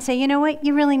someone say, you know what,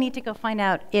 you really need to go find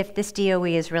out if this DOE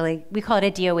is really, we call it a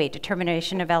DOE,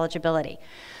 Determination of Eligibility.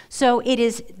 So it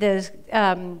is,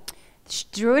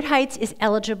 Druid Heights is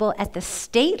eligible at the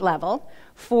state level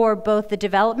for both the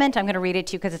development, I'm going to read it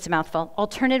to you because it's a mouthful,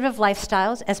 alternative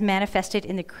lifestyles as manifested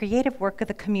in the creative work of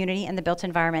the community and the built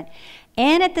environment,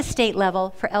 and at the state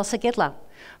level for Elsa Gidlow,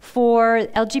 for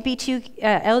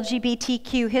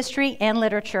LGBTQ history and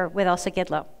literature with Elsa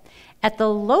Gidlow. At the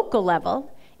local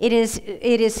level, it is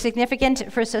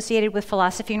significant for associated with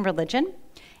philosophy and religion,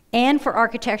 and for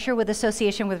architecture with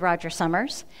association with Roger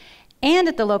Summers, and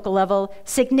at the local level,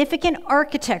 significant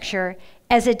architecture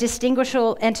as a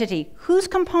distinguishable entity whose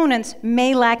components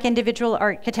may lack individual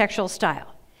architectural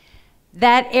style.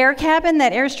 That air cabin,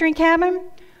 that Airstream cabin,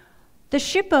 the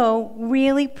SHPO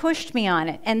really pushed me on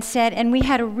it and said, and we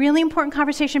had a really important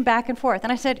conversation back and forth,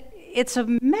 and I said, it's a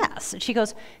mess. And she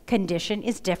goes, condition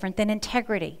is different than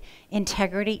integrity.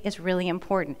 Integrity is really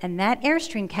important. And that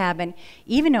Airstream cabin,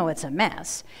 even though it's a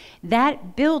mess,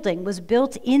 that building was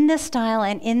built in the style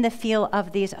and in the feel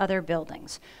of these other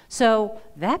buildings. So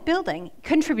that building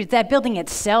contributes. That building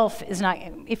itself is not,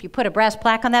 if you put a brass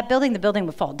plaque on that building, the building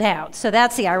would fall down. So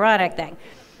that's the ironic thing.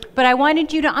 But I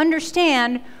wanted you to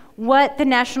understand what the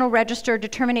National Register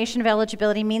Determination of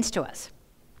Eligibility means to us.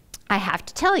 I have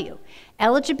to tell you,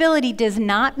 eligibility does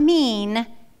not mean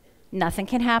nothing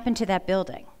can happen to that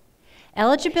building.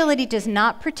 Eligibility does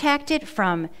not protect it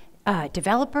from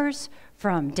developers,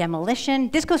 from demolition.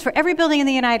 This goes for every building in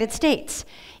the United States.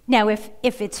 Now, if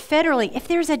it's federally, if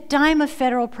there's a dime of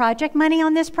federal project money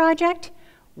on this project,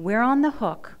 we're on the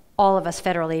hook, all of us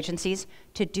federal agencies,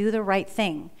 to do the right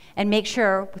thing and make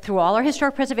sure, through all our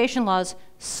historic preservation laws,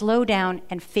 slow down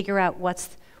and figure out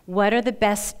what are the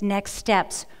best next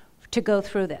steps to go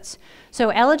through this.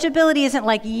 So eligibility isn't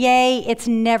like, yay, it's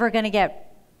never going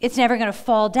to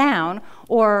fall down,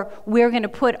 or we're going to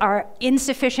put our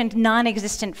insufficient,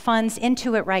 non-existent funds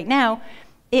into it right now.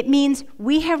 It means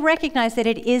we have recognized that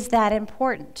it is that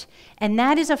important. And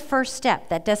that is a first step.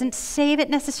 That doesn't save it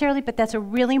necessarily, but that's a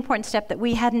really important step that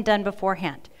we hadn't done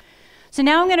beforehand. So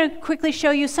now I'm going to quickly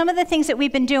show you some of the things that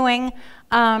we've been doing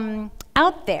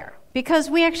out there, because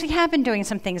we actually have been doing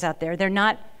some things out there.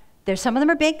 Some of them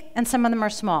are big and some of them are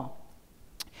small.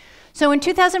 So in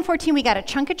 2014, we got a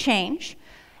chunk of change.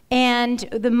 And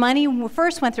the money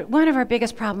first went through, one of our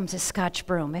biggest problems is Scotch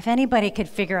broom. If anybody could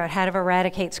figure out how to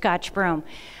eradicate Scotch broom.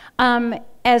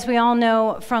 As we all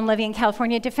know from living in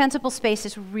California, defensible space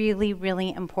is really,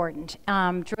 really important.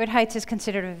 Druid Heights is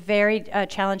considered a very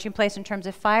challenging place in terms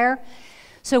of fire.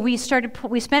 So we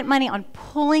spent money on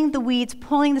pulling the weeds,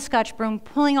 pulling the Scotch broom,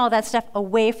 pulling all that stuff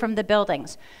away from the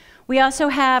buildings. We also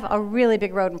have a really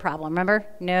big rodent problem. Remember,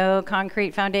 no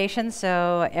concrete foundations,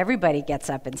 so everybody gets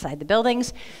up inside the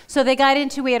buildings. So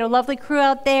we had a lovely crew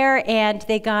out there, and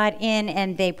they got in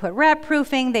and they put rat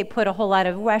proofing, they put a whole lot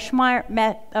of wire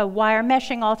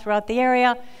meshing all throughout the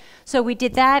area. So we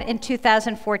did that in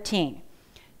 2014.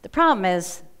 The problem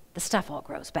is the stuff all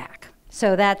grows back.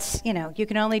 So that's, you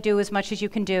can only do as much as you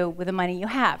can do with the money you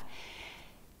have.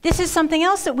 This is something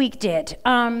else that we did.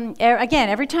 Again,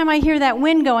 every time I hear that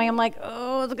wind going, I'm like,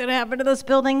 oh, what's going to happen to those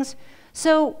buildings?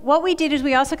 So what we did is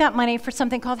we also got money for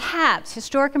something called HABS,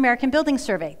 Historic American Building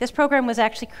Survey. This program was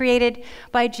actually created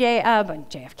by by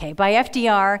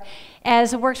FDR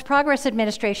as a works progress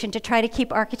administration to try to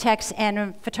keep architects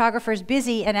and photographers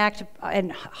busy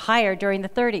and hire during the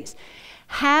 30s.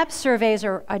 HABS surveys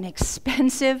are an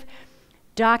expensive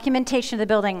documentation of the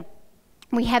building.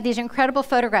 We have these incredible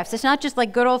photographs. It's not just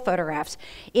like good old photographs.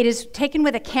 It is taken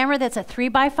with a camera that's a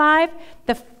 3x5.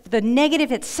 The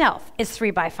negative itself is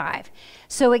 3x5.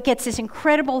 So it gets this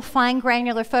incredible fine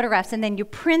granular photographs, and then you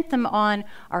print them on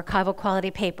archival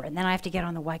quality paper. And then I have to get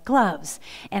on the white gloves,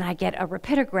 and I get a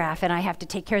rapidograph, and I have to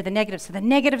take care of the negatives. So the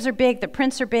negatives are big, the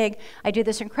prints are big. I do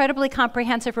this incredibly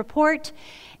comprehensive report.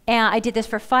 And I did this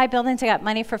for 5 buildings. I got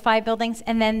money for 5 buildings.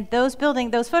 And then those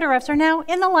photographs are now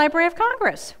in the Library of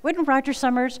Congress. Wouldn't Roger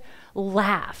Summers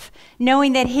laugh,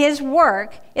 knowing that his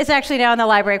work is actually now in the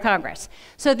Library of Congress?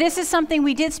 So this is something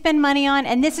we did spend money on,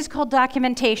 and this is called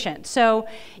documentation. So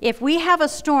if we have a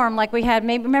storm like we had,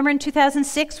 maybe remember in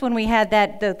 2006 when we had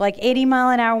the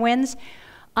 80-mile-an-hour winds,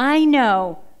 I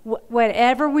know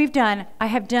whatever we've done, I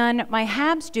have done my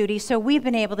HABS duty, so we've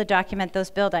been able to document those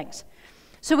buildings.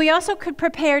 So we also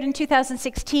prepared in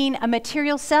 2016 a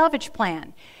material salvage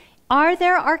plan. Are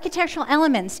there architectural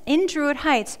elements in Druid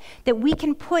Heights that we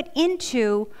can put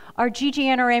into our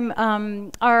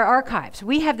GGNRA, our archives?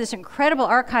 We have this incredible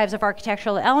archives of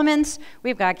architectural elements.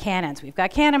 We've got cannons, we've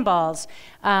got cannonballs,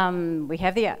 we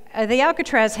have the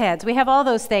Alcatraz heads, we have all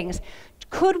those things.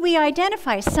 Could we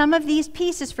identify some of these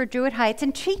pieces for Druid Heights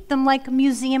and treat them like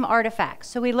museum artifacts?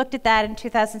 So we looked at that in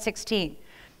 2016.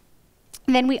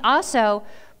 And then we also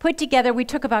put together, we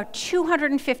took about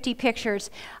 250 pictures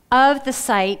of the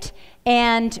site,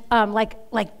 and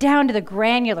like down to the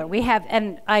granular.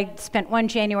 And I spent one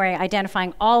January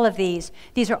identifying all of these.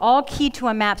 These are all keyed to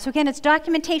a map. So again, it's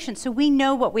documentation, so we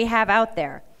know what we have out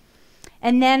there.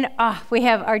 And then we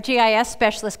have our GIS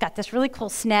specialist got this really cool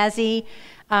snazzy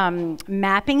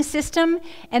mapping system.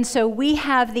 And so we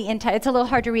have the entire, it's a little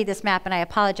hard to read this map and I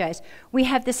apologize. We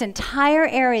have this entire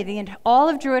area, all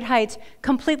of Druid Heights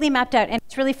completely mapped out. And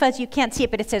it's really fuzzy, you can't see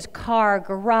it, but it says car,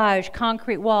 garage,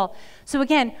 concrete wall. So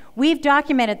again, we've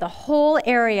documented the whole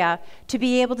area to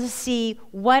be able to see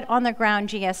what on the ground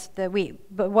GS,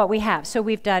 what we have. So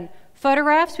we've done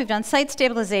photographs, we've done site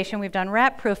stabilization, we've done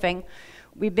rat proofing.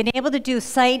 We've been able to do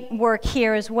site work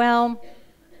here as well,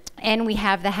 and we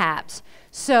have the HABs.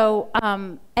 So,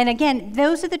 and again,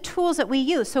 those are the tools that we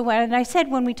use. So when I said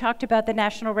when we talked about the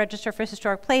National Register for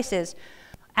Historic Places,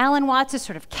 Alan Watts is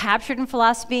sort of captured in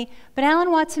philosophy, but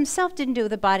Alan Watts himself didn't do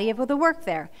the body of the work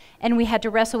there. And we had to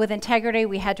wrestle with integrity,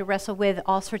 we had to wrestle with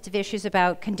all sorts of issues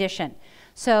about condition.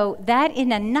 So that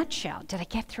in a nutshell, did I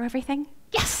get through everything?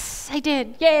 Yes, I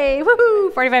did. Yay,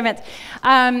 woohoo, 45 minutes.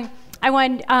 I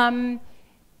wanted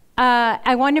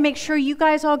to make sure you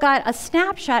guys all got a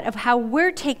snapshot of how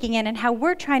we're taking in and how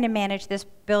we're trying to manage this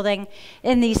building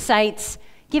in these sites,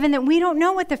 given that we don't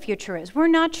know what the future is. We're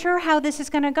not sure how this is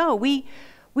going to go.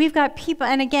 We've got people,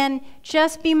 and again,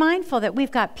 just be mindful that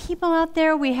we've got people out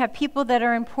there, we have people that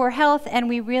are in poor health, and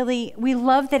we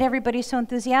love that everybody's so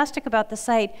enthusiastic about the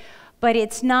site, but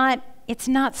it's not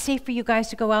safe for you guys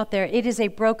to go out there. It is a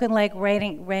broken leg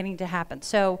waiting to happen.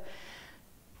 So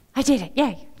I did it,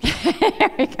 yay.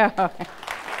 There we go.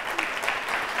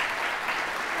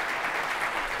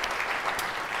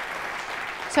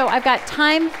 So I've got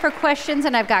time for questions,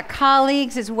 and I've got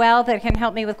colleagues as well that can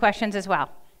help me with questions as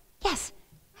well. Yes?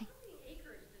 How many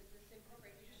acres does this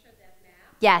incorporate? You just showed that map.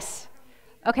 Yes.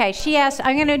 Okay, she asked,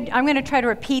 I'm gonna try to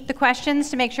repeat the questions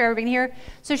to make sure everybody can hear.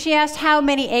 So she asked how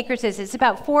many acres is it? It's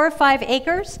about 4 or 5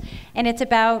 acres, and it's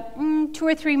about 2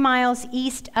 or 3 miles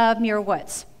east of Muir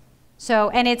Woods. So,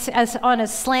 and it's on a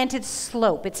slanted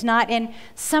slope. It's not in,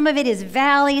 some of it is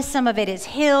valley, some of it is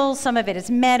hills, some of it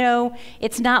is meadow.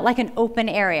 It's not like an open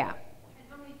area. And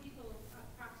how many people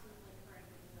approximately currently?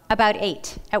 About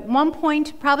 8. At one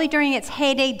point, probably during its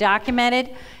heyday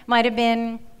documented, might have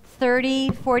been 30,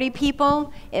 40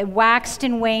 people. It waxed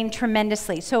and waned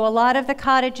tremendously. So a lot of the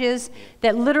cottages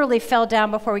that literally fell down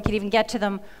before we could even get to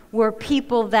them were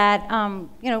people that,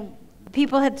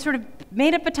 people had sort of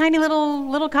made up a tiny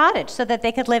little cottage so that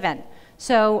they could live in.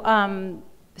 So,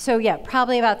 so yeah,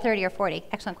 probably about 30 or 40.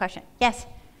 Excellent question. Yes.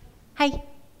 Hi.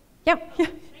 Yep. Thank you. This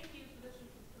is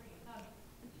great. I'm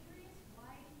curious,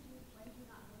 why did you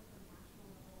not look for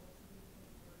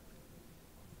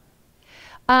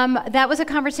national level? That was a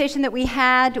conversation that we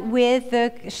had with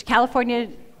the California.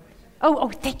 Oh,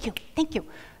 thank you. Thank you.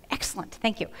 Excellent,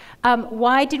 thank you.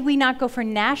 Why did we not go for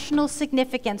national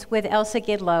significance with Elsa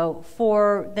Gidlow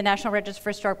for the National Register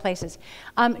for Historic Places?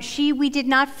 We did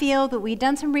not feel that we'd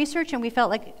done some research, and we felt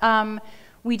like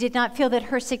we did not feel that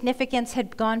her significance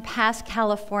had gone past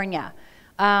California.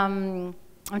 I'm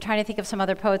trying to think of some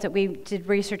other poets that we did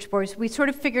research for. We sort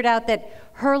of figured out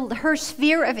that her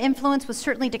sphere of influence was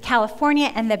certainly to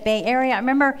California and the Bay Area. I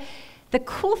remember the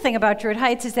cool thing about Druid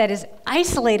Heights is that as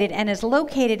isolated and as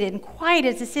located and quiet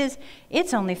as this is,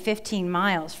 it's only 15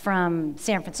 miles from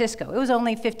San Francisco. It was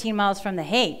only 15 miles from the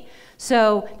Haight.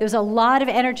 So there was a lot of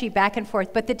energy back and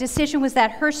forth, but the decision was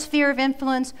that her sphere of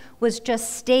influence was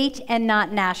just state and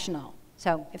not national.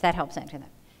 So if that helps answer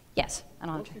that. Yes?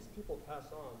 Once these people pass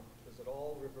on, does it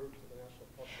all revert to the National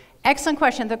Park Service? Excellent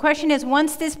question. The question is,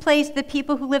 once this place, the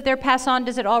people who live there pass on,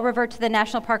 does it all revert to the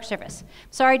National Park Service?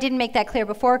 Sorry I didn't make that clear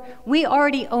before. We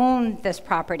already own this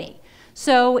property.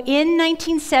 So in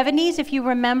 1970s, if you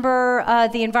remember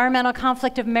the environmental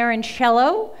conflict of Marin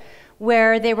Headlands,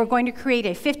 where they were going to create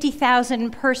a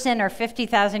 50,000 person or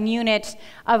 50,000 unit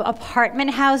of apartment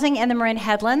housing in the Marin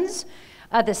Headlands,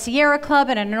 the Sierra Club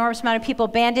and an enormous amount of people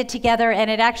banded together,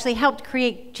 and it actually helped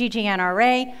create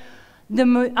GGNRA.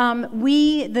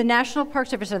 The National Park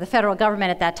Service, or the federal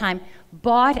government at that time,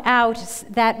 bought out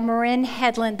that Marin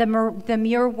Headland, the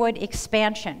Muir Wood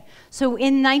expansion. So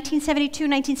in 1972,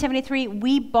 1973,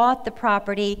 we bought the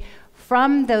property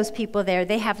from those people there.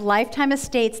 They have lifetime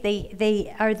estates.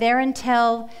 They are there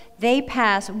until they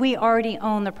pass. We already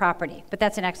own the property, but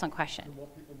that's an excellent question. Do more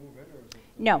people move in, or is it?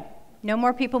 No. No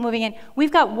more people moving in.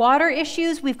 We've got water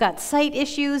issues. We've got site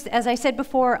issues. As I said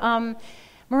before,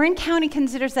 Marin County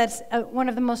considers that one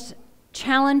of the most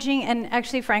challenging and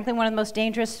actually, frankly, one of the most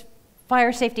dangerous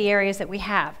fire safety areas that we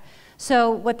have. So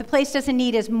what the place doesn't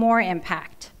need is more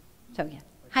impact. So yeah.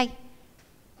 Hi. I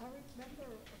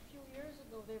remember a few years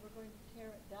ago they were going to tear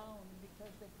it down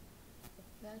because the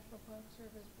National Park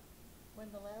Service,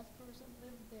 when the last person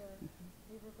lived there,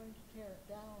 they were going to tear it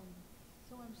down.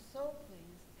 So I'm so pleased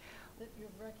that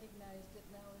you've recognized it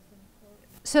now as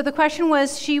important. So the question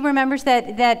was, she remembers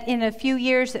that in a few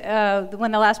years,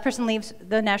 when the last person leaves,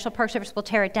 the National Park Service will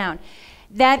tear it down.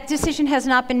 That decision has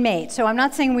not been made. So I'm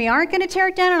not saying we aren't going to tear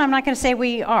it down, and I'm not going to say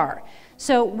we are.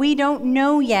 So we don't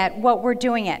know yet what we're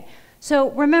doing it. So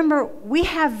remember, we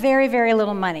have very, very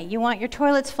little money. You want your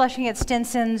toilets flushing at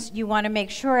Stinson's. You want to make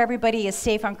sure everybody is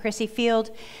safe on Chrissy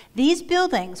Field. These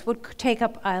buildings would take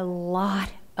up a lot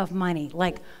of money,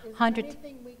 like hundreds. Is there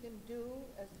anything we can do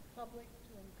as a public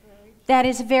to encourage? That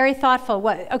is very thoughtful.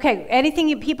 Okay,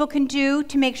 anything people can do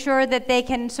to make sure that they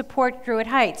can support Druid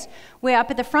Heights. Way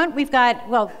up at the front, we've got,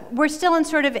 well, we're still in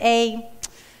sort of a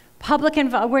public,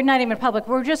 we're not even public,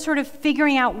 we're just sort of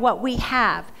figuring out what we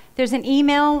have. There's an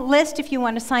email list if you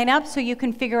want to sign up, so you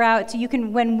can figure out, so you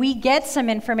can, when we get some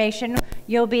information,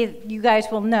 you guys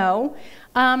will know.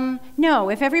 No,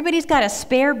 if everybody's got a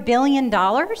spare $1 billion,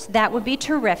 that would be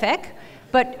terrific.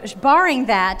 But barring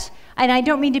that, and I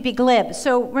don't mean to be glib,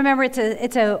 so remember it's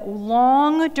a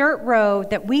long dirt road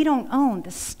that we don't own.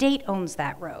 The state owns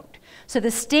that road. So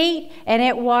the state, and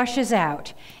it washes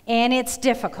out, and it's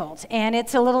difficult, and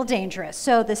it's a little dangerous.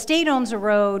 So the state owns a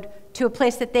road to a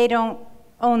place that they don't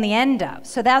own the end of.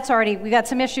 So that's already, we got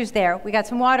some issues there. We got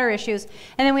some water issues,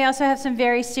 and then we also have some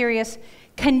very serious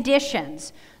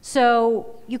conditions.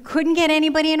 So you couldn't get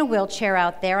anybody in a wheelchair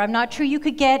out there. I'm not sure you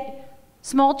could get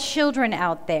small children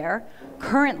out there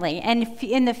currently. And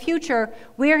in the future,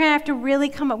 we're going to have to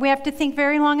really we have to think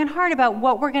very long and hard about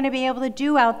what we're going to be able to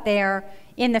do out there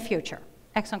in the future.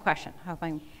 Excellent question.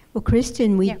 Well,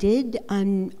 Kristin, we did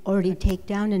already take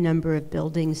down a number of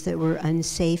buildings that were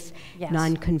unsafe, Yes.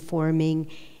 non-conforming,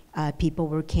 people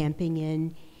were camping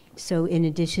in. So in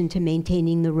addition to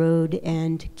maintaining the road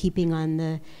and keeping on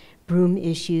the broom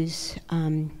issues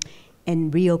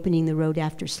and reopening the road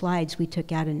after slides, we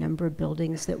took out a number of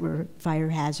buildings that were fire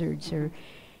hazards or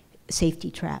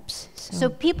safety traps. So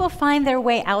people find their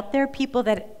way out there, people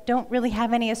that don't really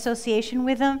have any association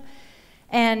with them.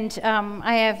 And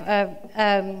I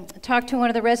have talked to one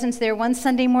of the residents there. One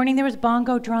Sunday morning, there was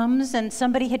bongo drums, and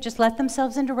somebody had just let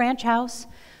themselves into Ranch House,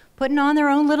 putting on their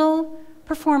own little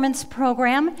performance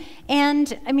program.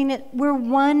 And I mean, we're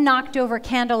one knocked over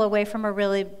candle away from a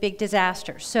really big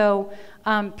disaster. So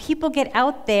people get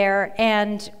out there,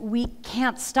 and we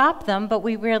can't stop them, but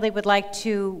we really would like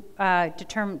to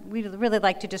we'd really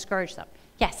like to discourage them.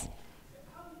 Yes.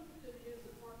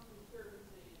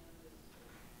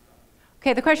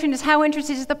 Okay, the question is, how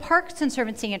interested is the Park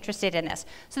Conservancy interested in this?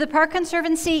 So the Park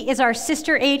Conservancy is our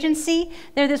sister agency.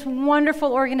 They're this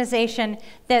wonderful organization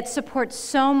that supports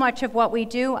so much of what we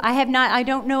do. I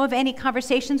don't know of any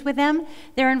conversations with them.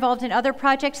 They're involved in other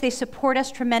projects. They support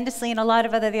us tremendously in a lot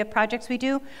of other projects we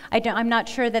do. I'm not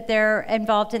sure that they're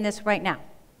involved in this right now.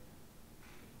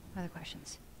 Other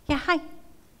questions? Yeah, hi. Yes,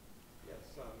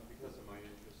 because of my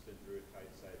interest in Druid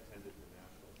Heights, I attended the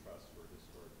National Trust for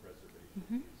Historic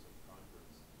Preservation.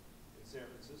 San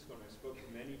Francisco, and I spoke to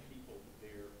many people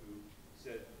there who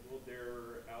said, well, there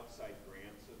are outside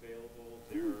grants available.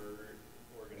 There are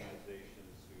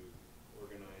organizations who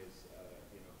organize,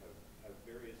 have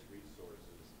various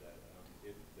resources that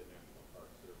if the National Park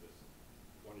Service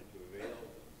wanted to avail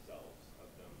themselves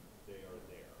of them, they are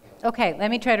there. Okay,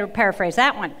 let me try to paraphrase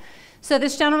that one. So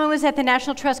this gentleman was at the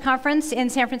National Trust Conference in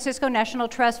San Francisco, National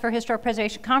Trust for Historic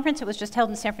Preservation Conference. It was just held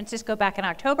in San Francisco back in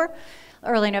October,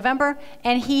 early November.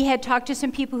 And he had talked to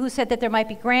some people who said that there might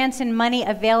be grants and money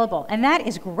available. And that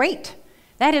is great.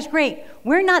 That is great.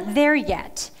 We're not there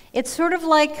yet. It's sort of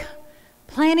like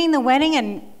planning the wedding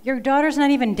and your daughter's not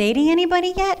even dating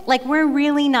anybody yet. Like, we're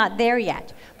really not there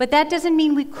yet. But that doesn't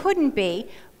mean we couldn't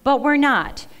be, but we're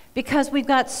not. Because we've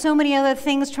got so many other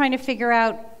things trying to figure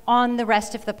out on the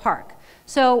rest of the park.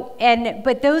 So,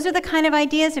 but those are the kind of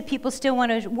ideas, if people still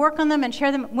want to work on them and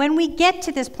share them. When we get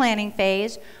to this planning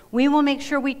phase, we will make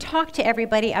sure we talk to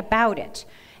everybody about it.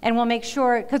 And we'll make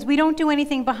sure, because we don't do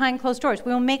anything behind closed doors,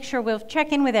 we'll make sure we'll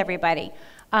check in with everybody.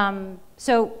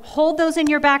 So hold those in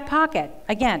your back pocket.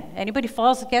 Again, anybody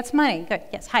falls gets money. Good.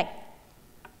 Yes, hi.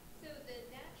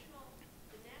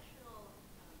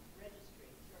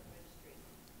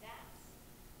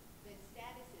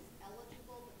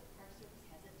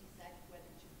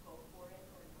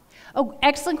 Oh,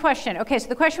 excellent question. Okay, so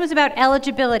the question was about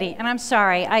eligibility, and I'm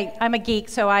sorry, I'm a geek,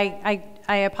 so I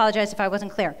apologize if I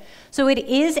wasn't clear. So it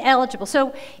is eligible.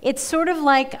 So it's sort of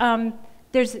like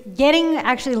there's getting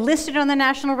actually listed on the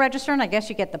National Register, and I guess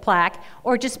you get the plaque,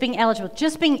 or just being eligible.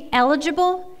 Just being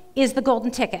eligible is the golden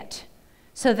ticket.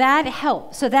 So that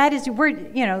helps. So that is,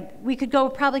 we could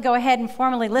probably go ahead and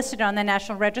formally list it on the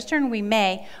National Register, and we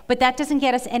may, but that doesn't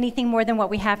get us anything more than what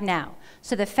we have now.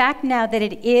 So the fact now that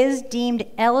it is deemed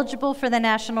eligible for the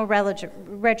National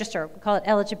Register, we call it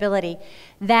eligibility,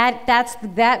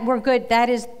 that we're good. That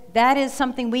is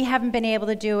something we haven't been able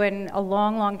to do in a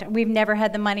long, long time. We've never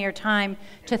had the money or time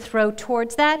to throw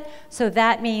towards that. So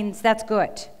that means that's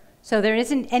good. So there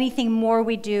isn't anything more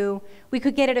we do. We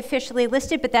could get it officially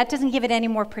listed, but that doesn't give it any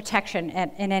more protection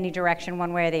in any direction,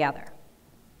 one way or the other.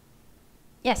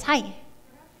 Yes, hi. Perhaps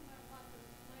you might want to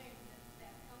explain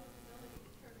that eligibility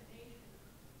determination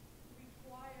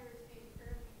requires a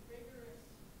fairly rigorous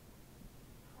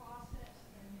process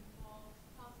that involves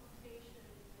consultation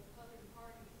with other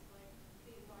parties, like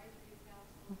the advisory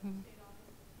council and the State Office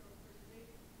of Historic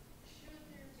Preservation. Should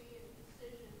there be a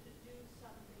decision to do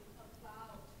something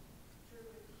about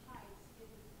Druid Heights in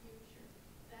the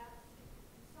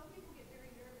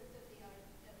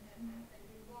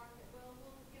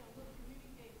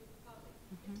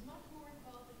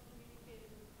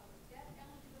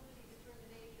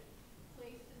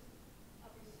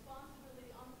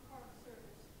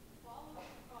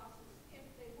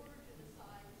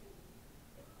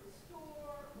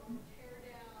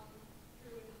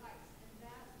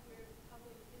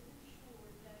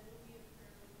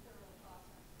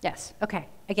Yes, okay.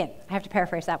 Again, I have to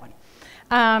paraphrase that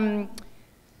one.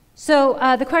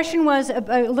 So the question was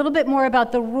a little bit more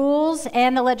about the rules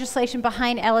and the legislation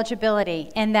behind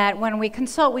eligibility, and that when we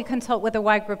consult with a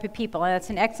wide group of people. And that's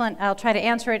an excellent, I'll try to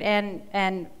answer it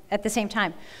and at the same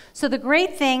time. So the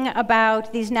great thing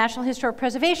about these National Historic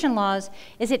Preservation laws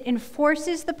is it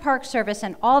enforces the Park Service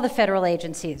and all the federal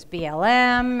agencies,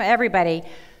 BLM, everybody,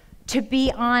 to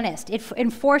be honest. It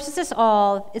enforces us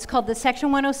all. It's called the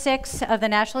Section 106 of the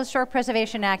National Historic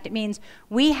Preservation Act. It means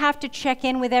we have to check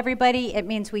in with everybody. It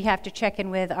means we have to check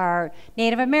in with our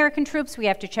Native American troops. We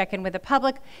have to check in with the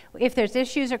public. If there's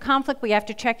issues or conflict, we have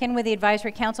to check in with the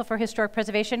Advisory Council for Historic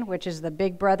Preservation, which is the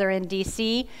big brother in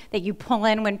DC that you pull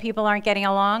in when people aren't getting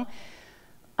along.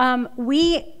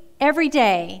 Every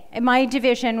day, my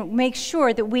division makes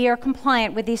sure that we are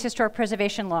compliant with these historic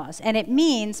preservation laws. And it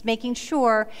means making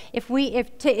sure, it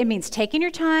means taking your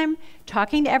time,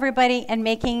 talking to everybody, and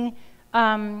making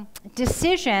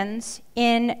decisions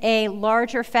in a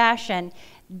larger fashion.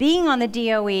 Being on the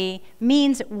DOE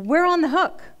means we're on the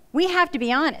hook. We have to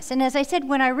be honest. And as I said,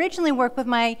 when I originally worked with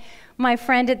my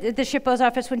friend at the SHPO's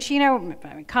office, when she and I,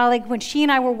 my colleague, when she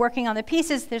and I were working on the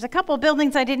pieces, there's a couple of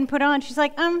buildings I didn't put on. She's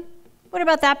like, what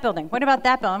about that building? What about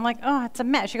that building? I'm like, oh, it's a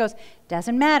mess. She goes,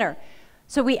 doesn't matter.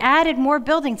 So we added more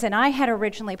buildings than I had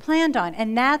originally planned on,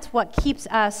 and that's what keeps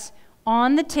us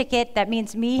on the ticket. That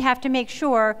means we have to make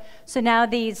sure, so now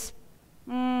these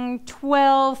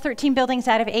 12, 13 buildings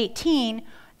out of 18,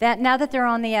 that now that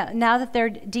they're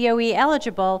DOE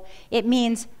eligible, it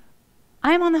means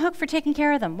I'm on the hook for taking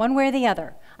care of them, one way or the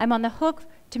other. I'm on the hook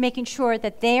to making sure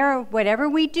that whatever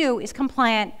we do is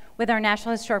compliant with our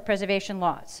National Historic Preservation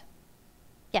laws.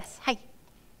 Yes, hi.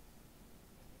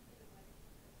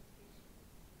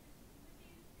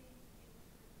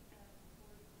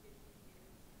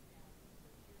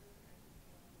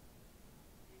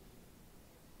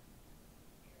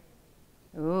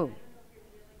 Ooh.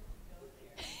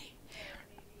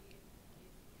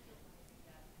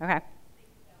 Okay.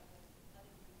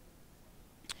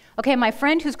 Okay, my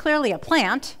friend, who's clearly a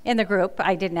plant in the group,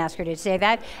 I didn't ask her to say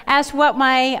that, asked what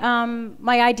my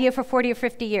idea for 40 or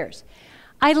 50 years.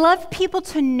 I love people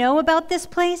to know about this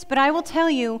place, but I will tell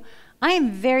you, I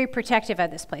am very protective of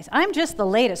this place. I'm just the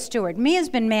latest steward. Mia's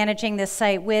been managing this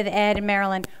site with Ed and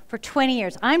Marilyn for 20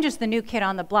 years. I'm just the new kid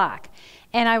on the block.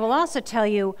 And I will also tell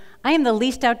you, I am the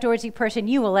least outdoorsy person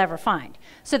you will ever find.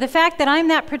 So the fact that I'm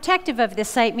that protective of this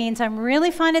site means I'm really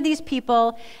fond of these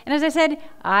people. And as I said,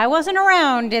 I wasn't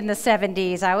around in the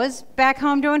 70s. I was back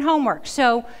home doing homework.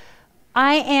 So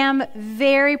I am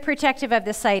very protective of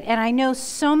this site, and I know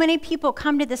so many people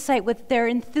come to this site with their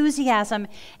enthusiasm,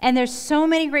 and there's so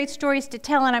many great stories to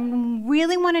tell, and I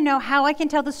really want to know how I can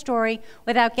tell the story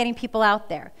without getting people out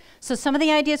there. So some of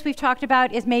the ideas we've talked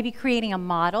about is maybe creating a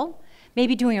model,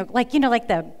 maybe doing like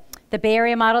the Bay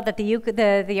Area model that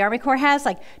the Army Corps has,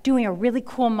 like doing a really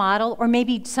cool model, or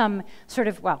maybe some sort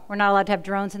of, well, we're not allowed to have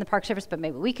drones in the Park Service, but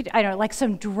maybe we could, I don't know, like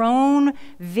some drone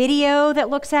video that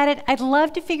looks at it. I'd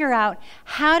love to figure out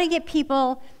how to get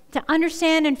people to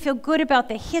understand and feel good about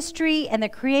the history and the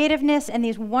creativeness and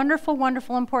these wonderful,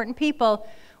 wonderful, important people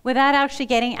without actually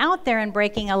getting out there and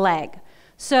breaking a leg.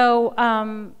 So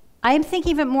I'm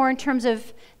thinking of it more in terms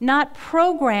of not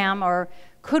program or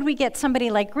could we get somebody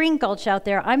like Green Gulch out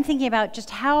there? I'm thinking about just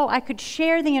how I could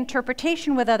share the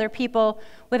interpretation with other people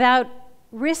without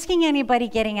risking anybody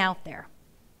getting out there.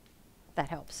 If that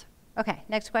helps. Okay,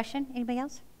 next question. Anybody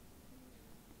else?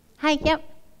 Hi, yep. Yeah,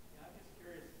 I'm just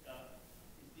curious, is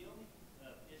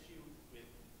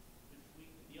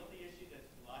the only issue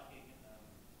that's blocking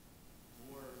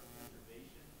more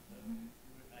preservation of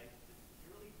Druid Heights is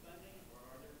purely funding,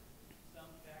 or are there some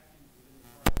factions within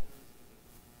the Park Service that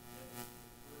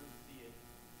urgency is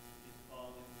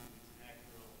falling to its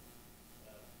natural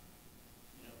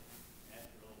destruction,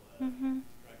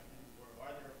 or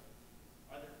are there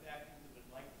factions that would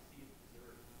like to see it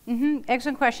preserved?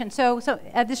 Excellent question. So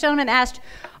this gentleman asked,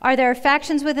 are there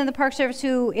factions within the Park Service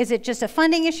is it just a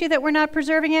funding issue that we're not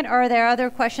preserving it, or are there other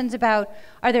questions about,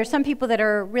 are there some people that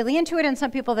are really into it and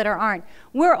some people that aren't?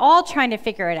 We're all trying to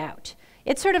figure it out.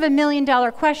 It's sort of $1 million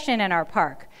question in our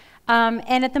park.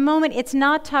 And at the moment, it's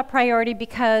not top priority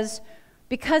because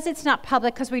it's not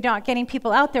public, because we're not getting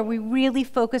people out there. We really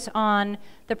focus on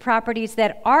the properties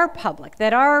that are public,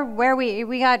 that are where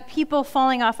we got people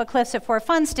falling off of cliffs at Fort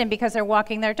Funston because they're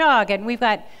walking their dog, and we've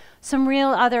got some real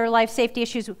other life safety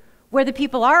issues where the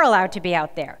people are allowed to be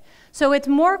out there. So it's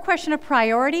more a question of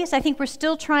priorities. I think we're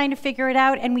still trying to figure it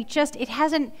out, and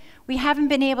we haven't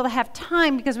been able to have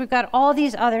time because we've got all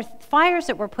these other fires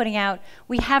that we're putting out.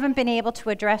 We haven't been able to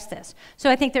address this. So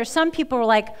I think there's some people who are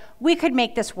like, we could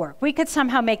make this work. We could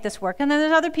somehow make this work. And then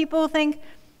there's other people who think,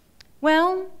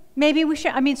 well, maybe we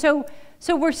should. I mean, so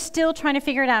we're still trying to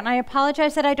figure it out. And I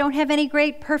apologize that I don't have any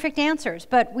great, perfect answers,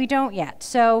 but we don't yet.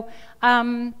 So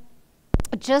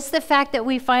just the fact that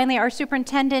our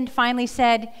superintendent finally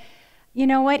said, you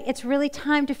know what, it's really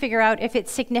time to figure out if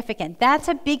it's significant. That's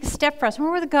a big step for us.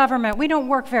 We're the government. We don't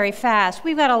work very fast.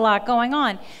 We've got a lot going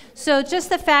on. So just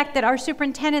the fact that our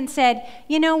superintendent said,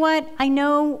 you know what, I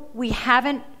know we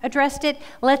haven't addressed it.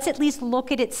 Let's at least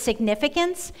look at its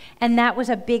significance. And that was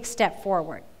a big step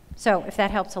forward. So if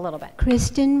that helps a little bit.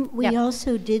 Kristin, we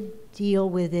also did deal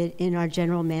with it in our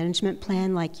general management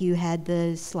plan, like you had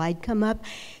the slide come up.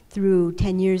 Through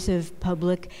 10 years of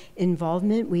public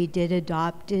involvement, we did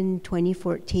adopt in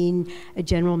 2014 a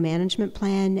general management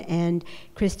plan, and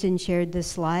Kristin shared the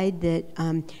slide that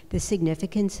the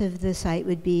significance of the site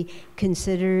would be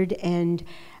considered and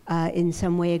in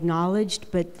some way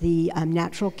acknowledged, but the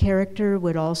natural character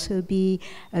would also be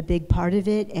a big part of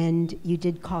it, and you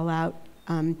did call out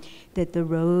that the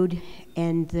road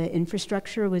and the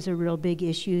infrastructure was a real big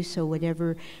issue, so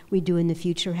whatever we do in the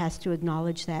future has to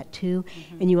acknowledge that too.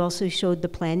 And you also showed the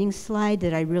planning slide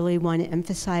that I really want to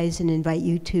emphasize and invite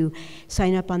you to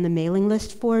sign up on the mailing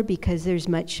list for, because there's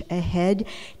much ahead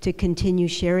to continue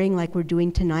sharing like we're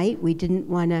doing tonight. We didn't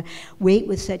want to wait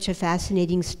with such a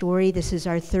fascinating story. This is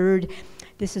our third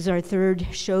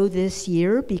show this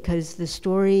year because the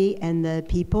story and the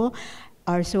people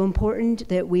are so important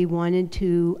that we wanted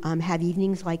to have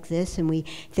evenings like this, and we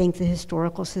thank the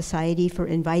Historical Society for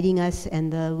inviting us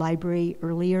and the library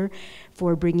earlier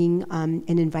for bringing and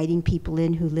inviting people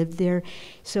in who live there.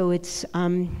 So it's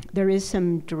there is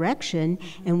some direction,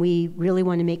 and we really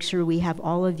want to make sure we have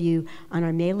all of you on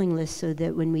our mailing list so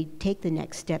that when we take the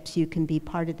next steps, you can be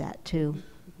part of that too.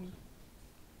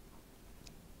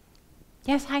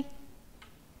 Yes, hi.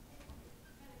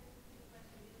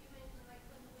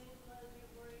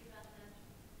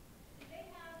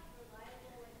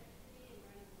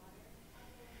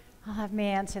 I'll have me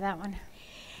answer that one.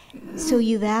 So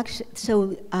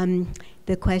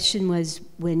the question was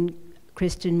when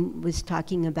Kristin was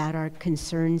talking about our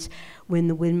concerns when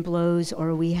the wind blows,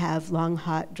 or we have long,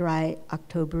 hot, dry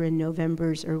October and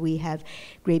Novembers, or we have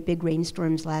great big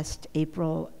rainstorms last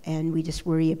April, and we just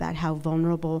worry about how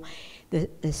vulnerable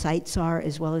the sites are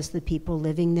as well as the people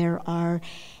living there are.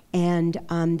 And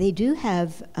they do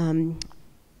have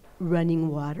running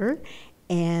water,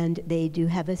 and they do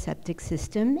have a septic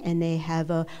system, and they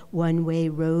have a one-way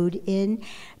road in,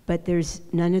 but there's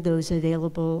none of those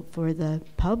available for the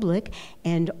public.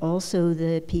 And also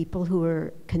the people who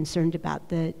are concerned about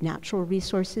the natural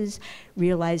resources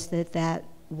realize that that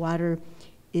water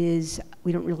is,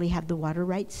 we don't really have the water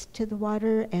rights to the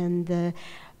water, and the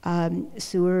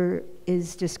sewer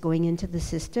is just going into the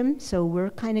system. So we're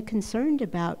kind of concerned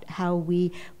about how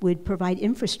we would provide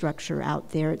infrastructure out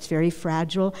there. It's very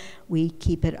fragile. We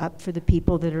keep it up for the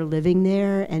people that are living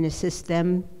there and assist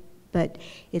them, but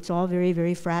it's all very,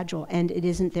 very fragile, and it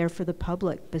isn't there for the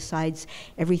public. Besides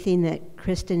everything that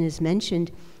Kristin has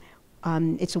mentioned,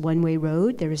 it's a one-way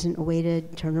road. There isn't a way to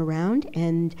turn around,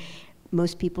 and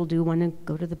most people do want to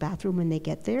go to the bathroom when they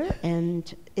get there,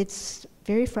 and it's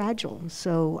very fragile.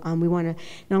 So we want to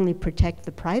not only protect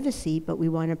the privacy, but we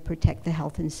want to protect the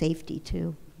health and safety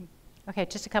too. Okay,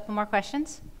 just a couple more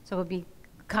questions. So we'll be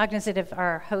cognizant of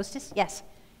our hostess. Yes.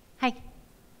 Hi.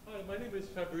 Hi, my name is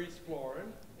Fabrice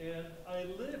Florin, and I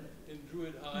lived in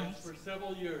Druid Heights for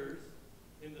several years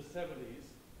in the 70s,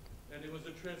 and it was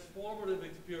a transformative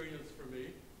experience for me.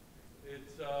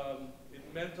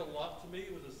 It meant a lot to me.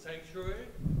 It was a sanctuary,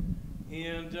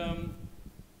 and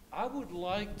I would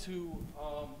like to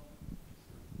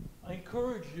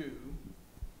encourage you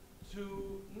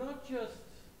to not just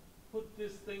put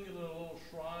this thing in a little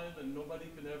shrine and nobody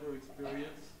can ever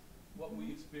experience what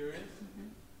we experience,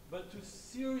 but to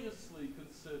seriously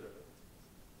consider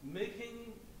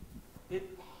making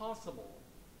it possible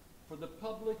for the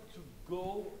public to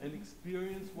go and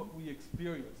experience what we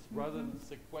experience rather than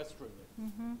sequestering it.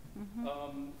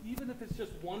 Even if it's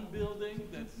just one building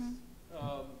that's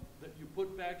that you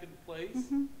put back in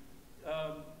place,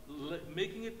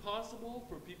 making it possible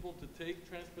for people to take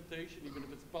transportation, even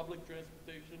if it's public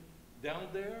transportation, down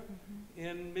there,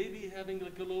 and maybe having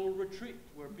like a little retreat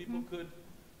where people could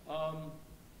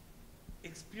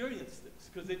experience this,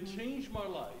 because it changed my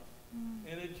life,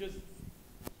 and it just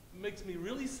makes me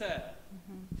really sad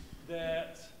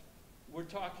that we're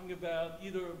talking about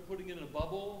either putting it in a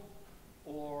bubble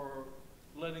or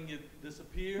letting it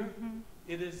disappear.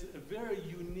 It is a very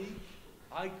unique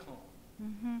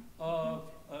icon of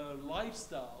a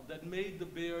lifestyle that made the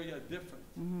Bay Area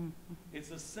different.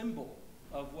 It's a symbol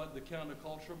of what the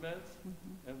counterculture meant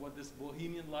and what this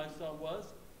bohemian lifestyle was.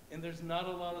 And there's not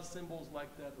a lot of symbols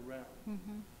like that around.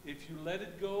 If you let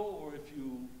it go, or if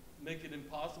you make it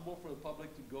impossible for the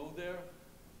public to go there,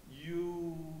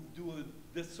 you do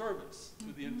a disservice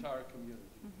to the entire community.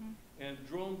 And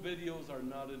drone videos are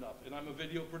not enough. And I'm a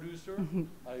video producer.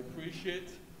 I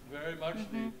appreciate very much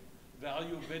the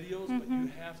value of videos, but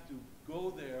you have to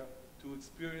go there to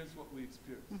experience what we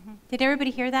experience. Did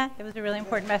everybody hear that? That was a really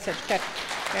important message. Good.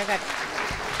 Very good.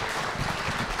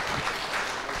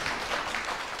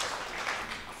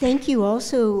 Thank you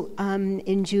also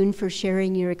in June for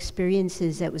sharing your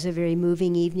experiences. That was a very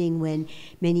moving evening when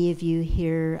many of you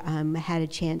here had a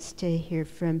chance to hear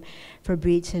from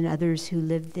Fabrice and others who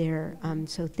lived there.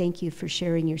 So thank you for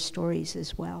sharing your stories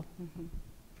as well.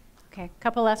 Okay, a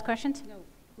couple last questions? No,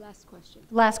 last question.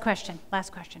 Last question,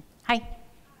 last question. Hi.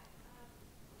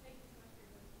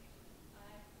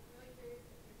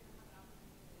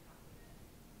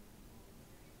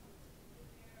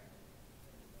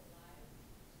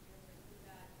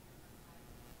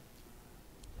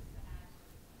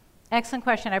 Excellent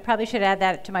question. I probably should add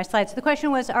that to my slides. So the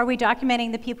question was, are we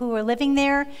documenting the people who are living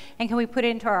there, and can we put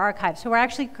it into our archives? So we're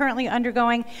actually currently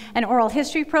undergoing an oral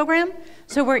history program.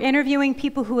 So we're interviewing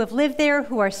people who have lived there,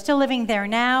 who are still living there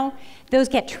now. Those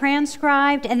get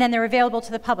transcribed, and then they're available to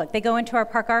the public. They go into our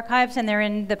park archives, and they're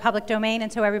in the public domain,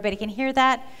 and so everybody can hear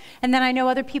that. And then I know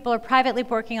other people are privately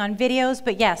working on videos,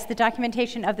 but yes, the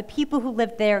documentation of the people who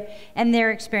lived there and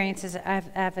their experiences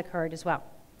have occurred as well.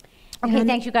 Okay,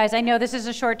 thank you guys. I know this is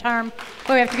a short term,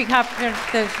 but we have to be confident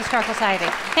of the Historical Society.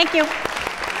 Thank you.